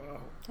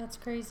 Wow. That's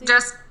crazy.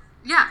 Just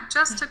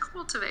to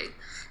cultivate.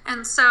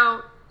 And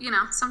so,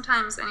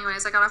 sometimes,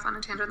 anyways, I got off on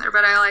a tangent there,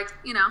 but I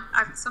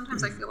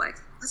sometimes I feel like,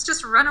 let's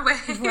just run away.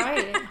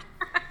 Right.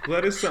 Well,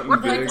 that is something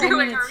what big. are we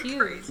doing? Are we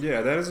crazy?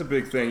 Yeah, that is a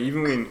big thing.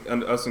 Even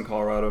us in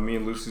Colorado, me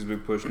and Lucy's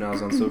big push now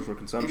is on social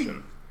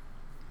consumption.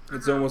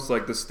 It's almost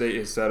like the state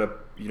is set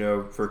up,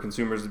 for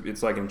consumers.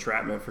 It's like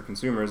entrapment for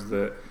consumers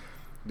that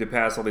they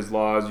pass all these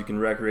laws. You can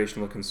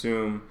recreationally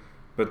consume,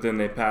 but then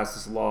they pass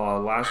this law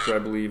last year, I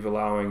believe,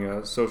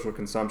 allowing social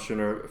consumption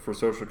or for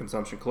social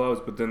consumption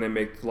clubs. But then they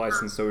make the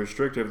license so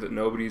restrictive that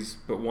nobody's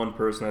but one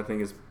person, I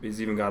think,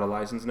 is even got a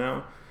license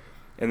now.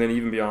 And then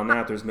even beyond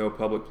that, there's no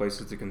public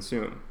places to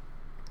consume.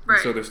 Right.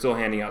 So they're still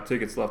handing out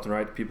tickets left and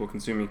right to people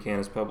consuming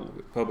cannabis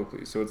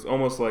publicly. So it's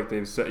almost like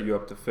they've set you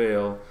up to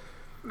fail.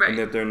 Right. And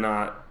that they're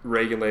not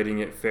regulating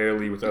it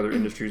fairly with other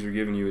industries or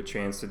giving you a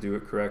chance to do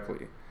it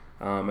correctly.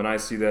 And I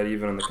see that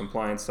even on the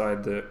compliance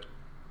side, that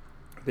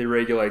they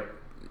regulate,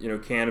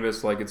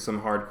 cannabis like it's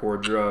some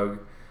hardcore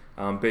drug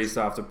based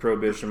off the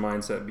prohibition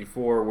mindset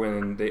before,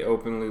 when they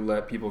openly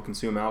let people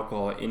consume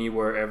alcohol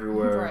anywhere,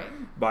 everywhere,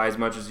 right. Buy as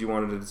much as you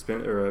wanted at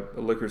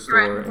a liquor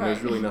store, right. and there's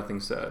really nothing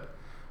said.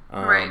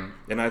 Right.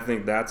 And I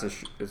think that's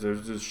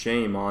there's just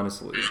shame,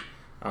 honestly.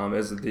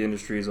 As the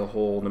industry as a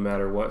whole, no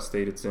matter what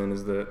state it's in,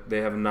 is that they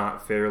have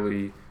not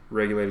fairly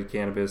regulated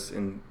cannabis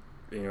in,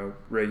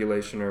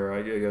 regulation, or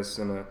I guess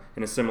in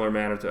a similar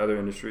manner to other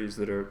industries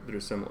that are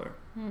similar.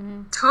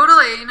 Mm-hmm.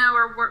 Totally.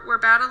 We're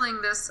battling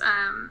this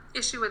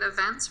issue with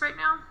events right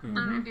now. Mm-hmm. I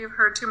don't know if you've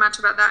heard too much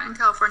about that in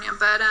California,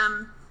 but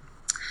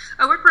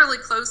I work really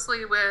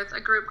closely with a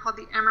group called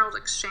the Emerald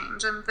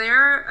Exchange, and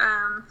they're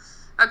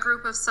a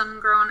group of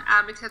sun-grown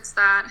advocates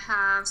that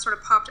have sort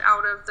of popped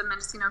out of the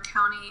Mendocino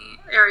County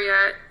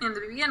area in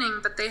the beginning,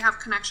 but they have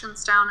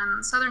connections down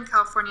in Southern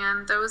California,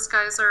 and those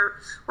guys are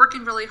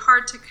working really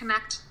hard to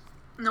connect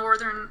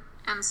Northern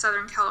and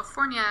Southern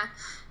California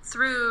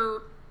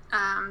through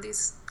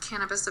these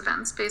cannabis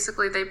events.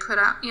 Basically, they put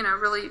out,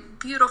 really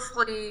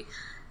beautifully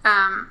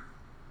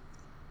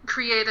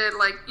created,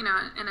 in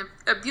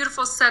a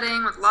beautiful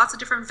setting with lots of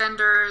different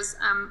vendors,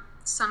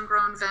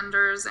 sun-grown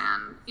vendors,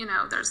 and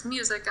there's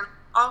music and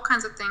all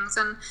kinds of things,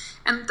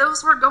 and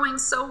those were going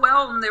so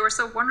well, and they were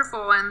so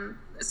wonderful, and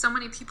so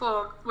many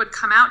people would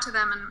come out to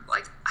them, and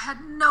like, I had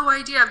no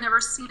idea. I've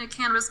never seen a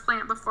cannabis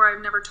plant before.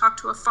 I've never talked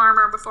to a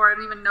farmer before. I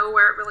don't even know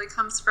where it really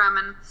comes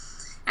from,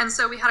 and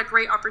so we had a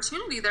great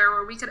opportunity there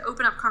where we could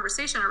open up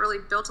conversation. It really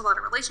built a lot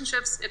of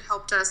relationships. It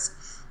helped us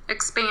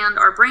expand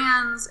our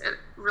brands. It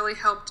really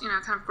helped,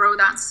 kind of grow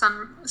that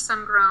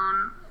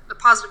sun-grown, the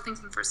positive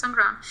thinking for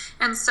sun-grown.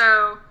 And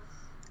so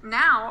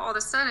now all of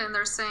a sudden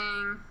they're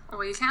saying,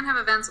 well, you can't have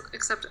events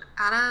except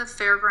at a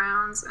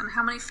fairgrounds. And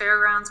how many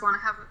fairgrounds want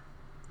to have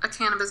a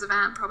cannabis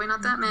event? Probably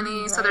not that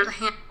many. Right. So there's a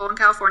handful in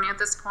California at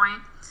this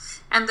point.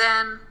 And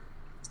then,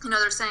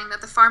 they're saying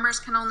that the farmers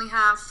can only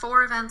have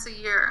 4 events a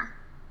year.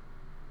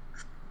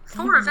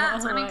 4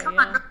 events. I mean, come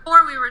on.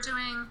 Before we were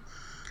doing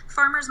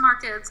farmers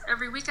markets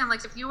every weekend.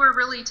 Like, if you were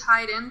really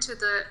tied into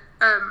the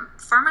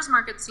farmers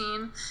market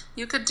scene,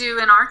 you could do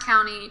in our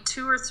county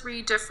 2 or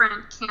 3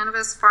 different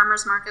cannabis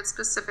farmers markets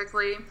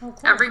specifically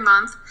every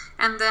month.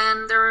 And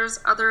then there's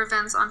other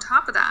events on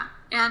top of that.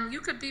 And you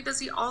could be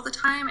busy all the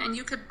time, and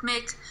you could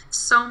make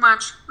so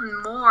much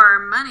more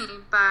money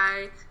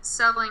by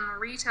selling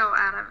retail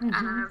at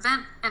an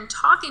event and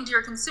talking to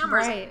your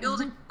consumers, and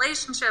building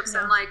relationships,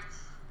 and like,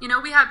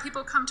 we had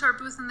people come to our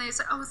booth and they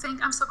say, oh,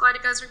 I'm so glad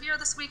you guys are here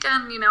this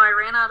weekend. I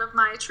ran out of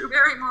my True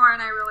Berry more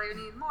and I really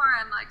need more.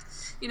 And like,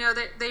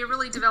 they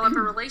really develop a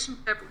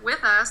relationship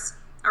with us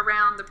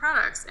around the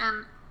products.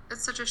 And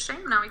it's such a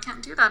shame now we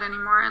can't do that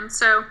anymore. And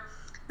so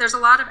there's a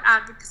lot of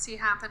advocacy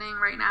happening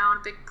right now,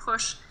 and a big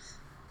push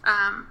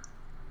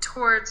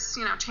towards,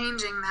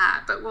 changing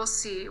that. But we'll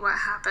see what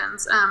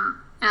happens. And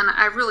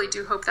I really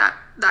do hope that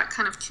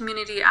kind of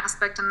community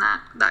aspect and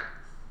that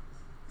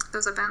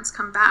those events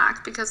come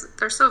back, because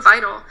they're so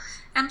vital,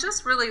 and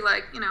just really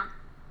like,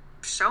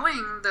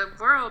 showing the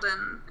world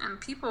and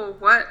people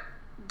what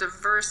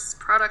diverse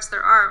products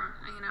there are.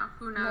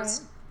 Who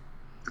knows?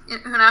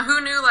 Right. Who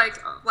knew,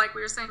 like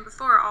we were saying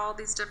before, all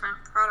these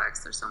different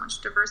products, there's so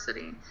much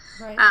diversity.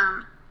 Right.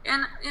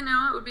 And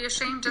it would be a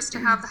shame just to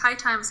have the High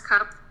Times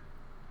Cup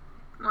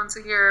once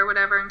a year or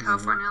whatever in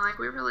California. Like,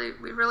 we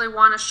really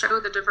want to show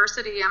the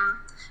diversity,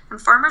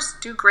 and farmers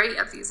do great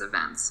at these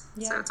events.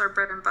 So it's our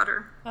bread and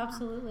butter.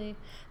 Absolutely.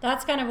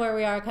 That's kind of where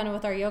we are kind of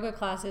with our yoga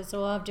classes. So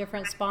we'll have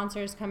different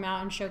sponsors come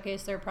out and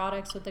showcase their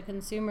products with the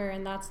consumer,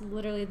 and that's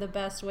literally the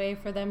best way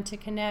for them to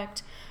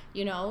connect,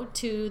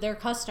 to their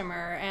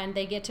customer, and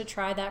they get to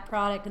try that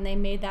product, and they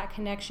made that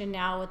connection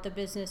now with the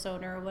business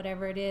owner or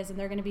whatever it is, and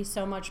they're going to be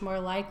so much more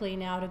likely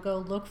now to go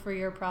look for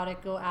your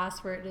product, go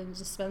ask for it in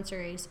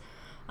dispensaries.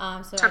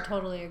 So I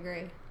totally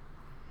agree.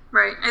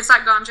 Right. It's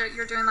like Ganja.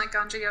 You're doing like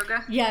Ganja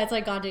yoga? Yeah, it's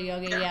like Ganja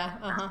yoga.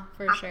 Yeah.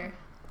 For sure.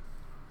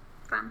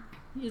 Fun.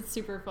 It's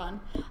super fun.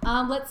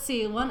 Let's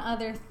see. One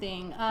other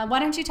thing. Why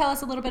don't you tell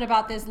us a little bit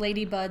about this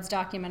Lady Buds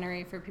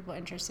documentary for people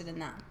interested in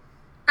that?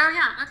 Oh,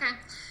 yeah. Okay.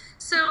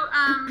 So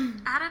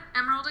at an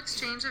Emerald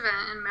Exchange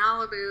event in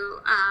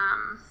Malibu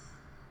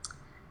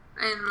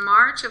in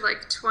March of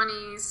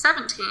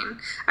 2017,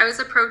 I was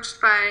approached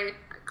by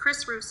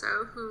Chris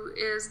Russo, who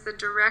is the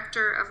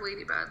director of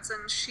Lady Buds,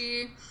 and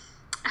she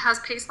has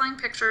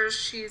Paceline Pictures.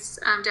 She's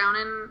down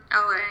in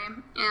LA,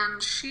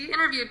 and she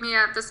interviewed me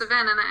at this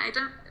event, and I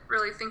didn't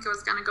really think it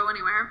was going to go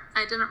anywhere.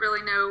 I didn't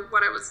really know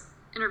what I was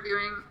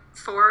interviewing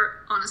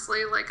for, honestly.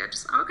 I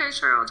just, okay,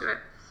 sure, I'll do it.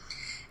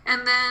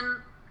 And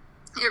then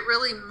it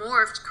really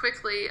morphed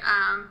quickly.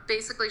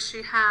 Basically,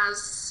 she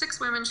has 6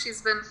 women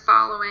she's been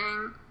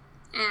following,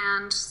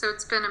 and so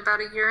it's been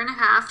about a year and a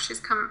half. She's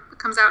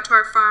comes out to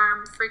our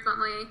farm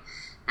frequently,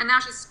 and now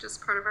she's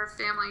just part of our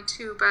family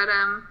too. But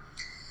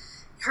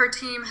her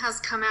team has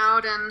come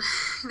out, and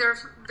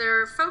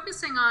they're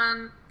focusing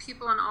on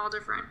people in all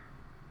different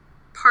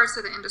parts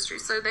of the industry.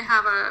 So they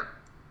have a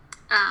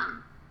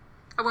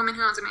woman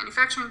who owns a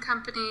manufacturing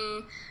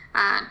company,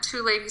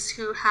 2 ladies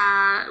who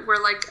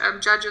were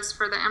judges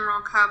for the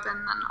Emerald Cup,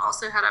 and then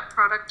also had a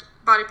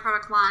body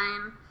product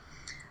line.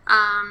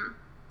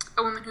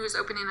 A woman who was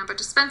opening up a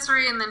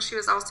dispensary, and then she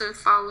was also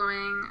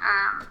following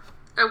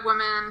a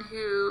woman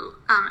who,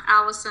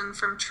 Allison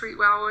from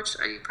Treatwell, which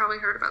you probably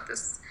heard about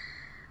this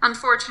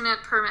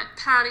unfortunate permit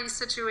patty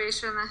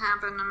situation that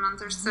happened a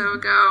month or so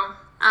ago.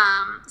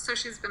 So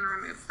she's been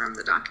removed from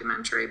the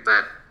documentary,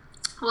 but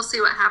we'll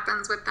see what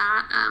happens with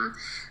that.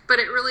 But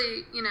it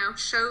really,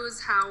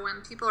 shows how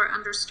when people are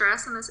under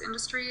stress in this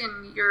industry,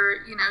 and you're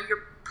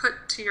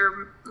put to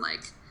your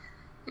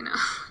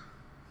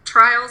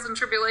trials and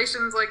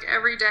tribulations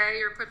every day,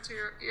 you're put to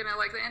your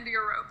the end of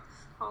your rope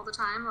all the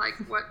time,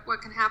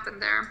 what can happen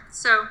there.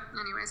 So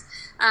anyways,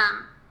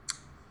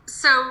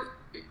 so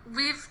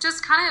we've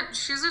just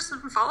she's just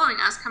been following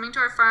us, coming to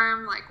our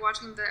farm,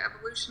 watching the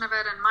evolution of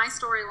it. And my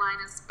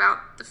storyline is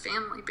about the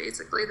family,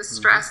 basically the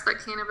stress that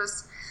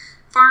cannabis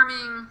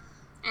farming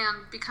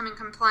and becoming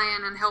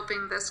compliant, and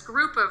helping this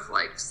group of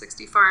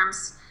 60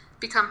 farms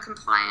become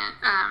compliant,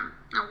 and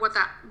what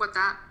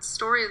that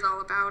story is all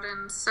about.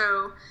 And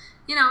so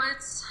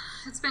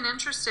it's been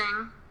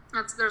interesting.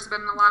 There's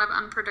been a lot of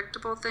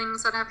unpredictable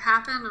things that have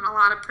happened and a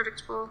lot of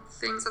predictable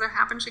things that have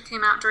happened. She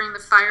came out during the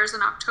fires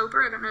in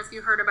October. I don't know if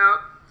you heard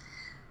about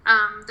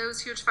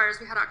those huge fires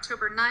we had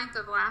October 9th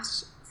of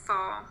last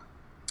fall.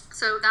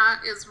 So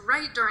that is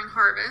right during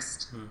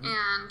harvest.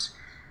 And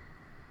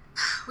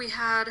we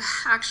had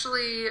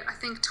actually, I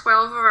think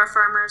 12 of our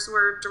farmers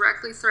were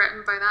directly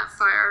threatened by that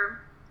fire.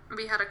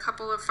 We had a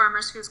couple of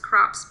farmers whose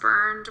crops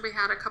burned. We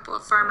had a couple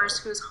of farmers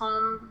whose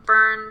home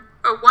burned.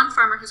 Oh, one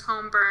farmer whose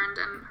home burned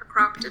and her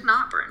crop did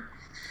not burn.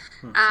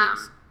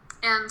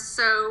 And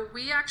so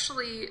we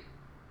actually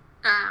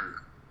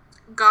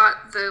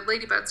got the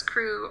Ladybuds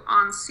crew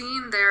on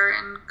scene there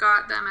and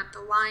got them at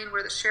the line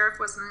where the sheriff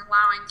wasn't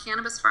allowing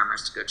cannabis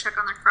farmers to go check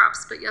on their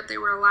crops, but yet they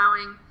were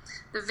allowing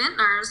the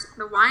vintners,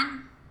 the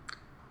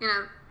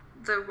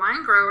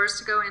wine growers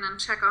to go in and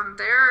check on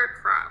their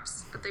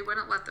crops, but they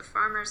wouldn't let the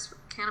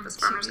cannabis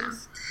farmers in.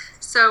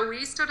 So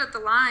we stood at the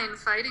line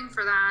fighting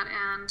for that,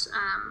 and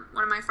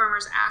one of my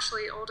farmers,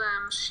 Ashley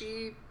Oldham,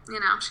 she's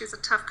a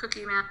tough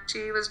cookie, man.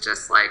 She was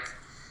just like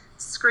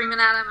screaming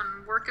at him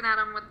and working at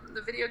him with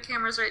the video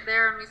cameras right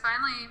there, and we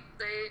finally,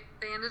 they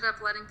ended up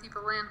letting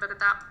people in, but at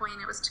that point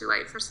it was too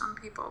late for some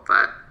people.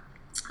 But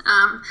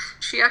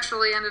she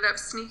actually ended up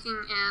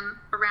sneaking in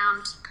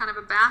around kind of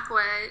a back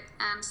way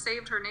and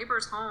saved her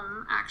neighbor's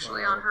home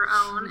actually on her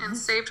own and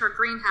saved her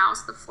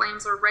greenhouse. The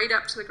flames were right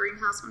up to the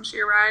greenhouse when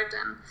she arrived,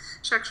 and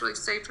she actually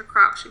saved her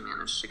crop. She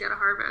managed to get a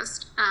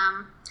harvest.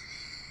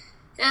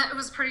 It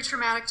was a pretty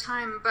traumatic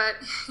time, but,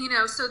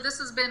 so this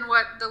has been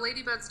what the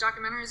Ladybuds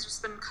documentary has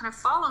just been kind of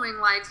following,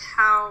 like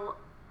how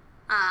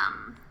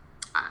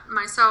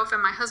myself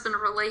and my husband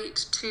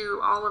relate to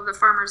all of the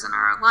farmers in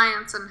our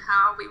alliance and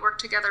how we work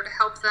together to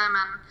help them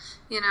and,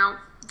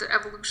 the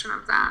evolution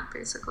of that,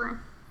 basically.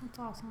 That's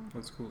awesome.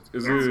 That's cool.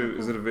 Is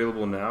it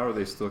available now, or are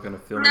they still kind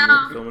of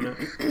filming it?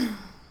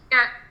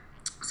 Yeah.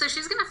 So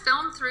she's going to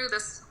film through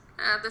this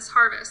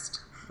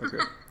harvest.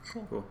 Okay.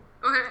 Cool.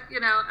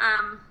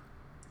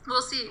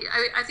 We'll see.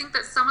 I think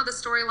that some of the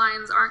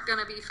storylines aren't going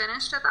to be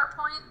finished at that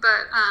point,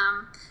 but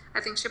I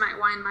think she might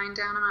wind mine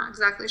down. I'm not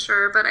exactly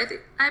sure, but I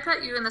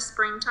bet you in the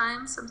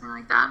springtime, something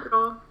like that,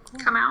 it'll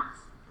come out.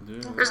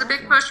 Yeah. There's a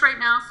big push right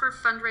now for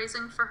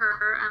fundraising for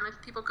her.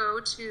 If people go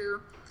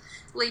to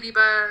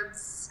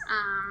Ladybud's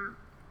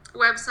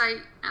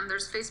website, and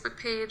there's Facebook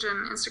page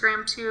and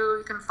Instagram too,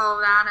 you can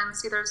follow that and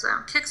see there's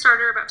a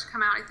Kickstarter about to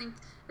come out. I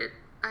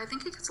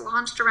think it gets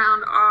launched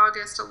around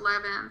August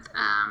 11th.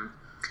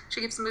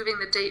 She keeps moving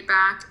the date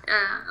back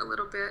a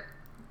little bit,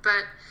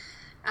 but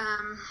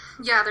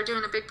they're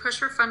doing a big push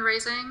for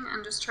fundraising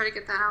and just try to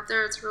get that out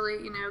there. It's really,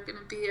 going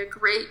to be a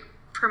great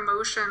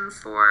promotion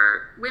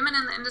for women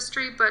in the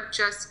industry, but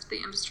just the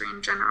industry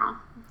in general.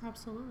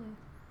 Absolutely.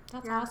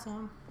 That's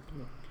awesome.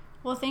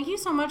 Well, thank you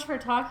so much for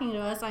talking to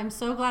us. I'm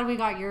so glad we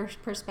got your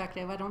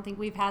perspective. I don't think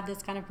we've had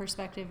this kind of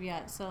perspective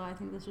yet, so I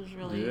think this was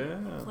really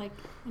interesting.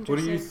 What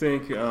do you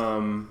think,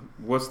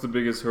 what's the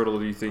biggest hurdle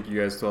do you think you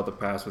guys still have to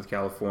pass with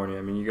California?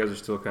 I mean, you guys are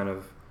still kind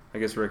of, I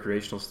guess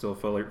recreational still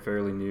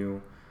fairly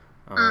new.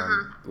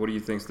 What do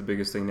you think is the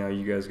biggest thing now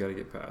you guys got to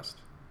get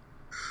past?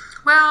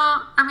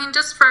 Well, I mean,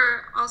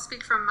 I'll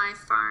speak from my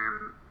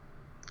farm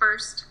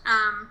first.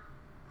 I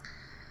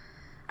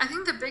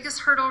think the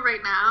biggest hurdle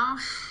right now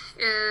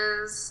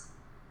is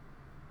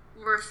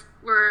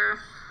we're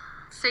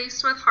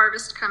faced with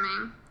harvest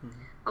coming.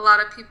 A lot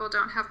of people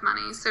don't have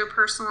money, so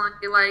personally,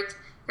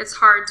 it's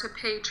hard to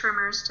pay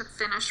trimmers to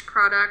finish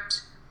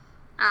product,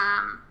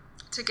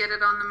 to get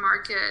it on the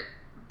market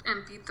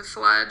and beat the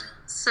flood.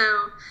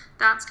 So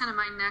that's kind of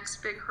my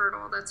next big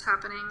hurdle that's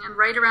happening. And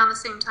right around the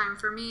same time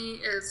for me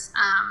is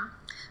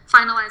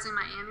finalizing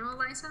my annual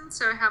license.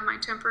 So I have my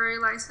temporary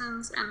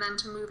license, and then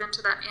to move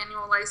into that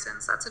annual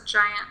license, that's a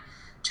giant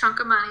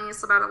chunk of money.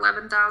 It's about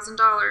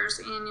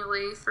 $11,000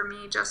 annually for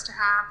me just to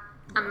have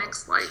a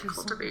mixed light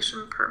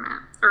cultivation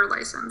permit or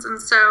license.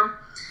 And so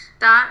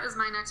that is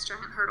my next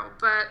giant hurdle.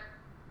 But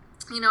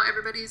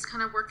everybody's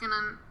kind of working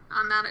on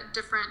that at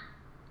different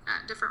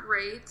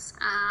rates.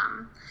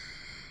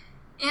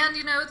 And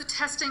the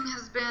testing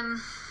has been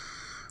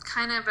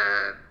kind of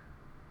a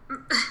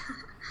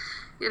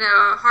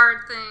a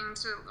hard thing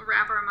to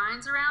wrap our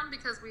minds around,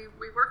 because we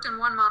worked in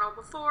one model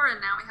before,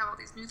 and now we have all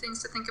these new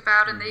things to think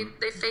about, and they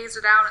phased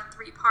it out in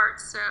 3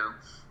 parts. So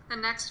the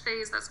next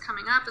phase that's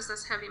coming up is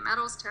this heavy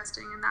metals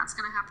testing, and that's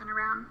going to happen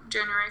around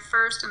January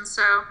 1st. And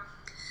so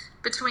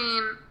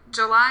between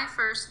July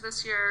 1st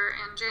this year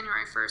and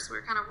January 1st,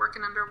 we're kind of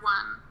working under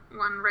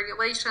one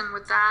regulation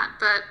with that.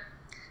 But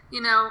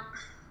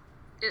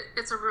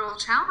it's a real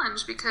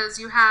challenge, because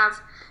you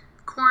have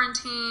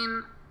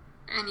quarantine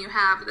and you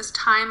have this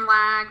time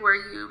lag where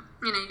you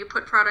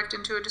put product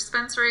into a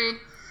dispensary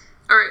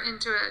or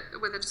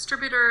with a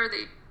distributor.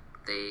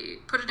 They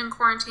put it in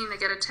quarantine, they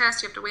get a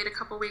test, you have to wait a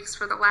couple weeks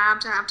for the lab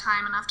to have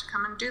time enough to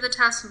come and do the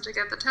test and to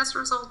get the test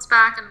results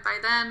back, and by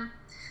then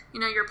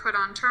you're put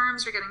on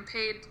terms, you're getting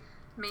paid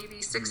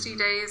maybe 60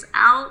 days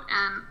out,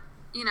 and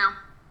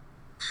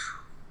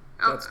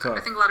That's tough.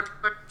 I think a lot of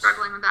people are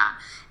struggling with that.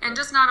 And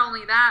just not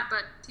only that,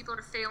 but people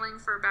are failing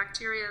for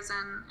bacterias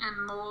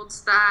and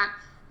molds that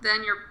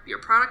then your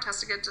product has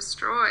to get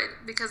destroyed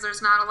because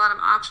there's not a lot of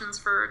options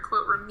for,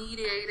 quote,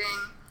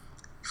 remediating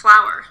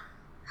flour.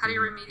 How do you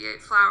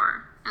remediate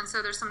flour? And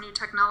so there's some new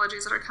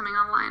technologies that are coming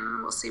online,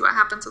 and we'll see what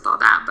happens with all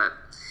that. But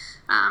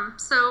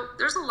so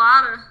there's a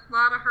lot of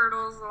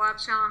hurdles, a lot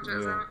of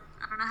challenges. Yeah.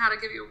 I don't know how to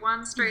give you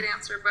one straight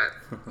answer, but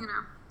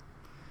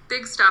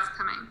big stuff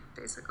coming,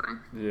 basically.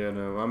 Yeah,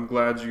 no, I'm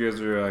glad you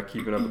guys are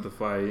keeping up with the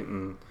fight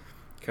and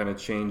kind of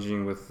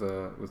changing with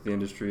the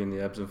industry and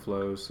the ebbs and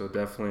flows. So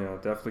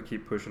definitely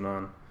keep pushing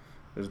on.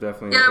 There's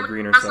definitely a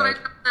greener that's side. What I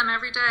tell them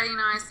every day.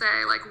 I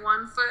say, like,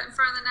 1 foot in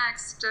front of the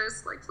next.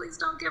 Just like, please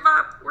don't give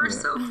up. We're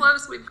so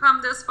close. We've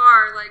come this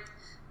far. Like,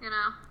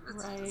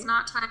 it's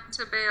not time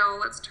to bail.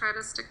 Let's try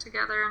to stick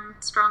together and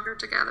stronger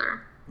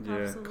together. Yeah,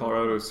 Absolutely.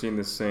 Colorado's seen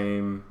the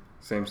same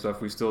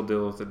stuff. We still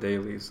deal with it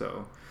daily,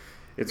 so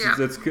it's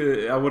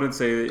good. I want to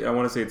say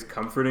it's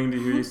comforting to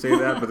hear you say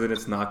that, but then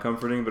it's not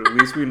comforting. But at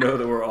least we know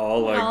that we're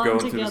all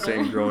going through the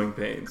same growing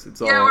pains.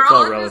 It's all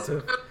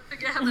relative.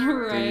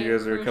 Together. Right, You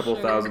guys are a couple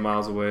sure. thousand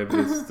miles away, but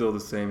it's still the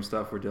same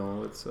stuff we're dealing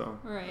with. So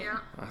Right. Yeah,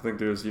 I think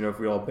there's if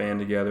we all band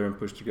together and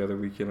push together,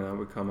 we can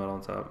we come out on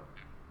top.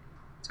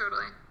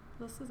 totally.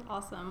 This is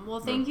awesome. Well,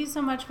 thank you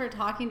so much for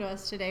talking to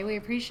us today. We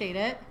appreciate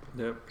it.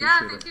 Yep.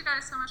 Thank you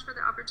guys so much for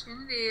the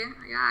opportunity.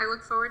 Yeah, I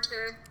look forward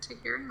to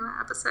hearing that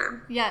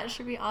episode. Yeah, it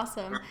should be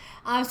awesome.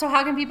 So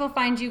how can people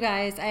find you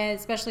guys,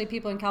 especially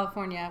people in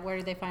California? Where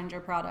do they find your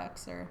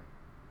products? Or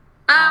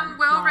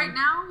Well, right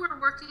now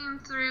we're working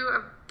through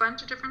a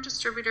bunch of different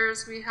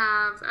distributors. We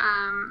have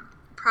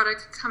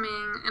product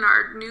coming in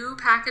our new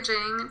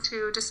packaging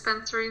to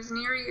dispensaries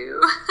near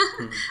you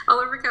all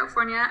over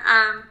California.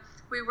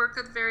 We work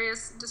with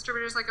various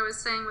distributors, like I was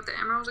saying, with the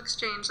Emerald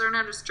Exchange. They're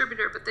not a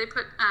distributor, but they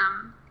put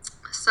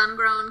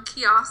sun-grown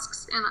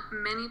kiosks in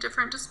many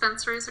different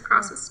dispensaries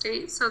across the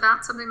state. So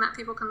that's something that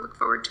people can look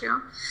forward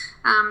to.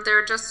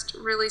 They're just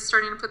really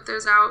starting to put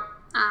those out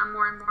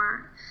more and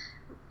more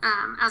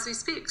as we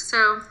speak.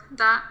 So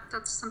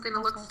that's something to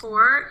look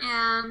for.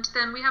 And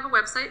then we have a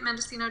website,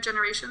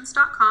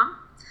 MendocinoGenerations.com.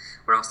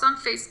 We're also on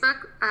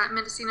Facebook at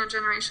Mendocino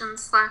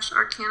Generations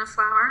 /Arcana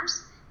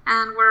Flowers.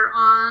 And we're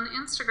on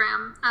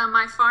Instagram.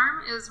 My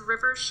farm is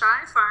River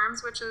Shy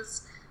Farms, which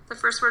is the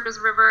first word is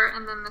river,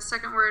 and then the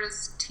second word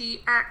is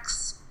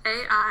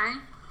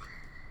TXAI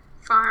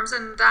Farms,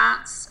 and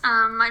that's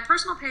my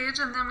personal page.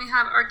 And then we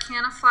have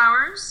Arcana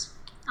Flowers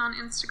on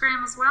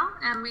Instagram as well,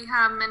 and we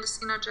have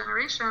Mendocino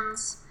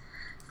Generations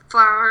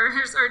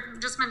Flowers, or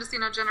just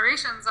Mendocino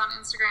Generations on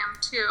Instagram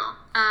too.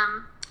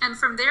 And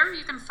from there,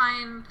 you can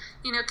find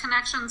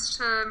connections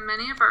to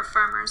many of our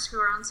farmers who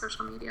are on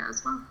social media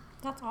as well.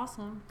 That's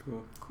awesome.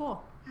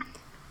 Cool.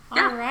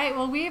 Yeah. All right.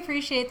 Well, we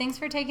appreciate it. Thanks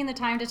for taking the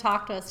time to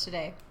talk to us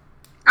today.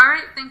 All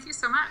right. Thank you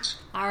so much.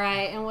 All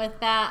right. And with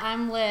that,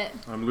 I'm Lit.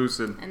 I'm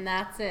Lucid. And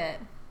that's it.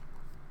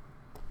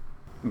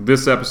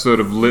 This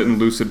episode of Lit and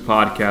Lucid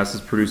Podcast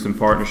is produced in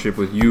partnership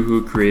with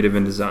Yoo-Hoo Creative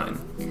and Design.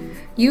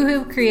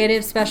 Yoo-Hoo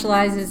Creative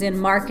specializes in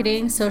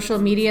marketing, social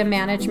media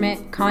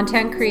management,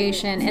 content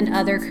creation, and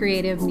other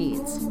creative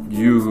needs.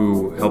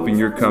 Yoo-Hoo, helping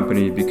your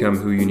company become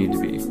who you need to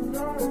be.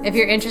 If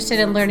you're interested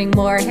in learning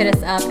more, hit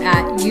us up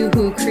at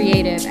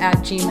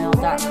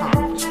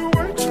yoohoocreative@gmail.com.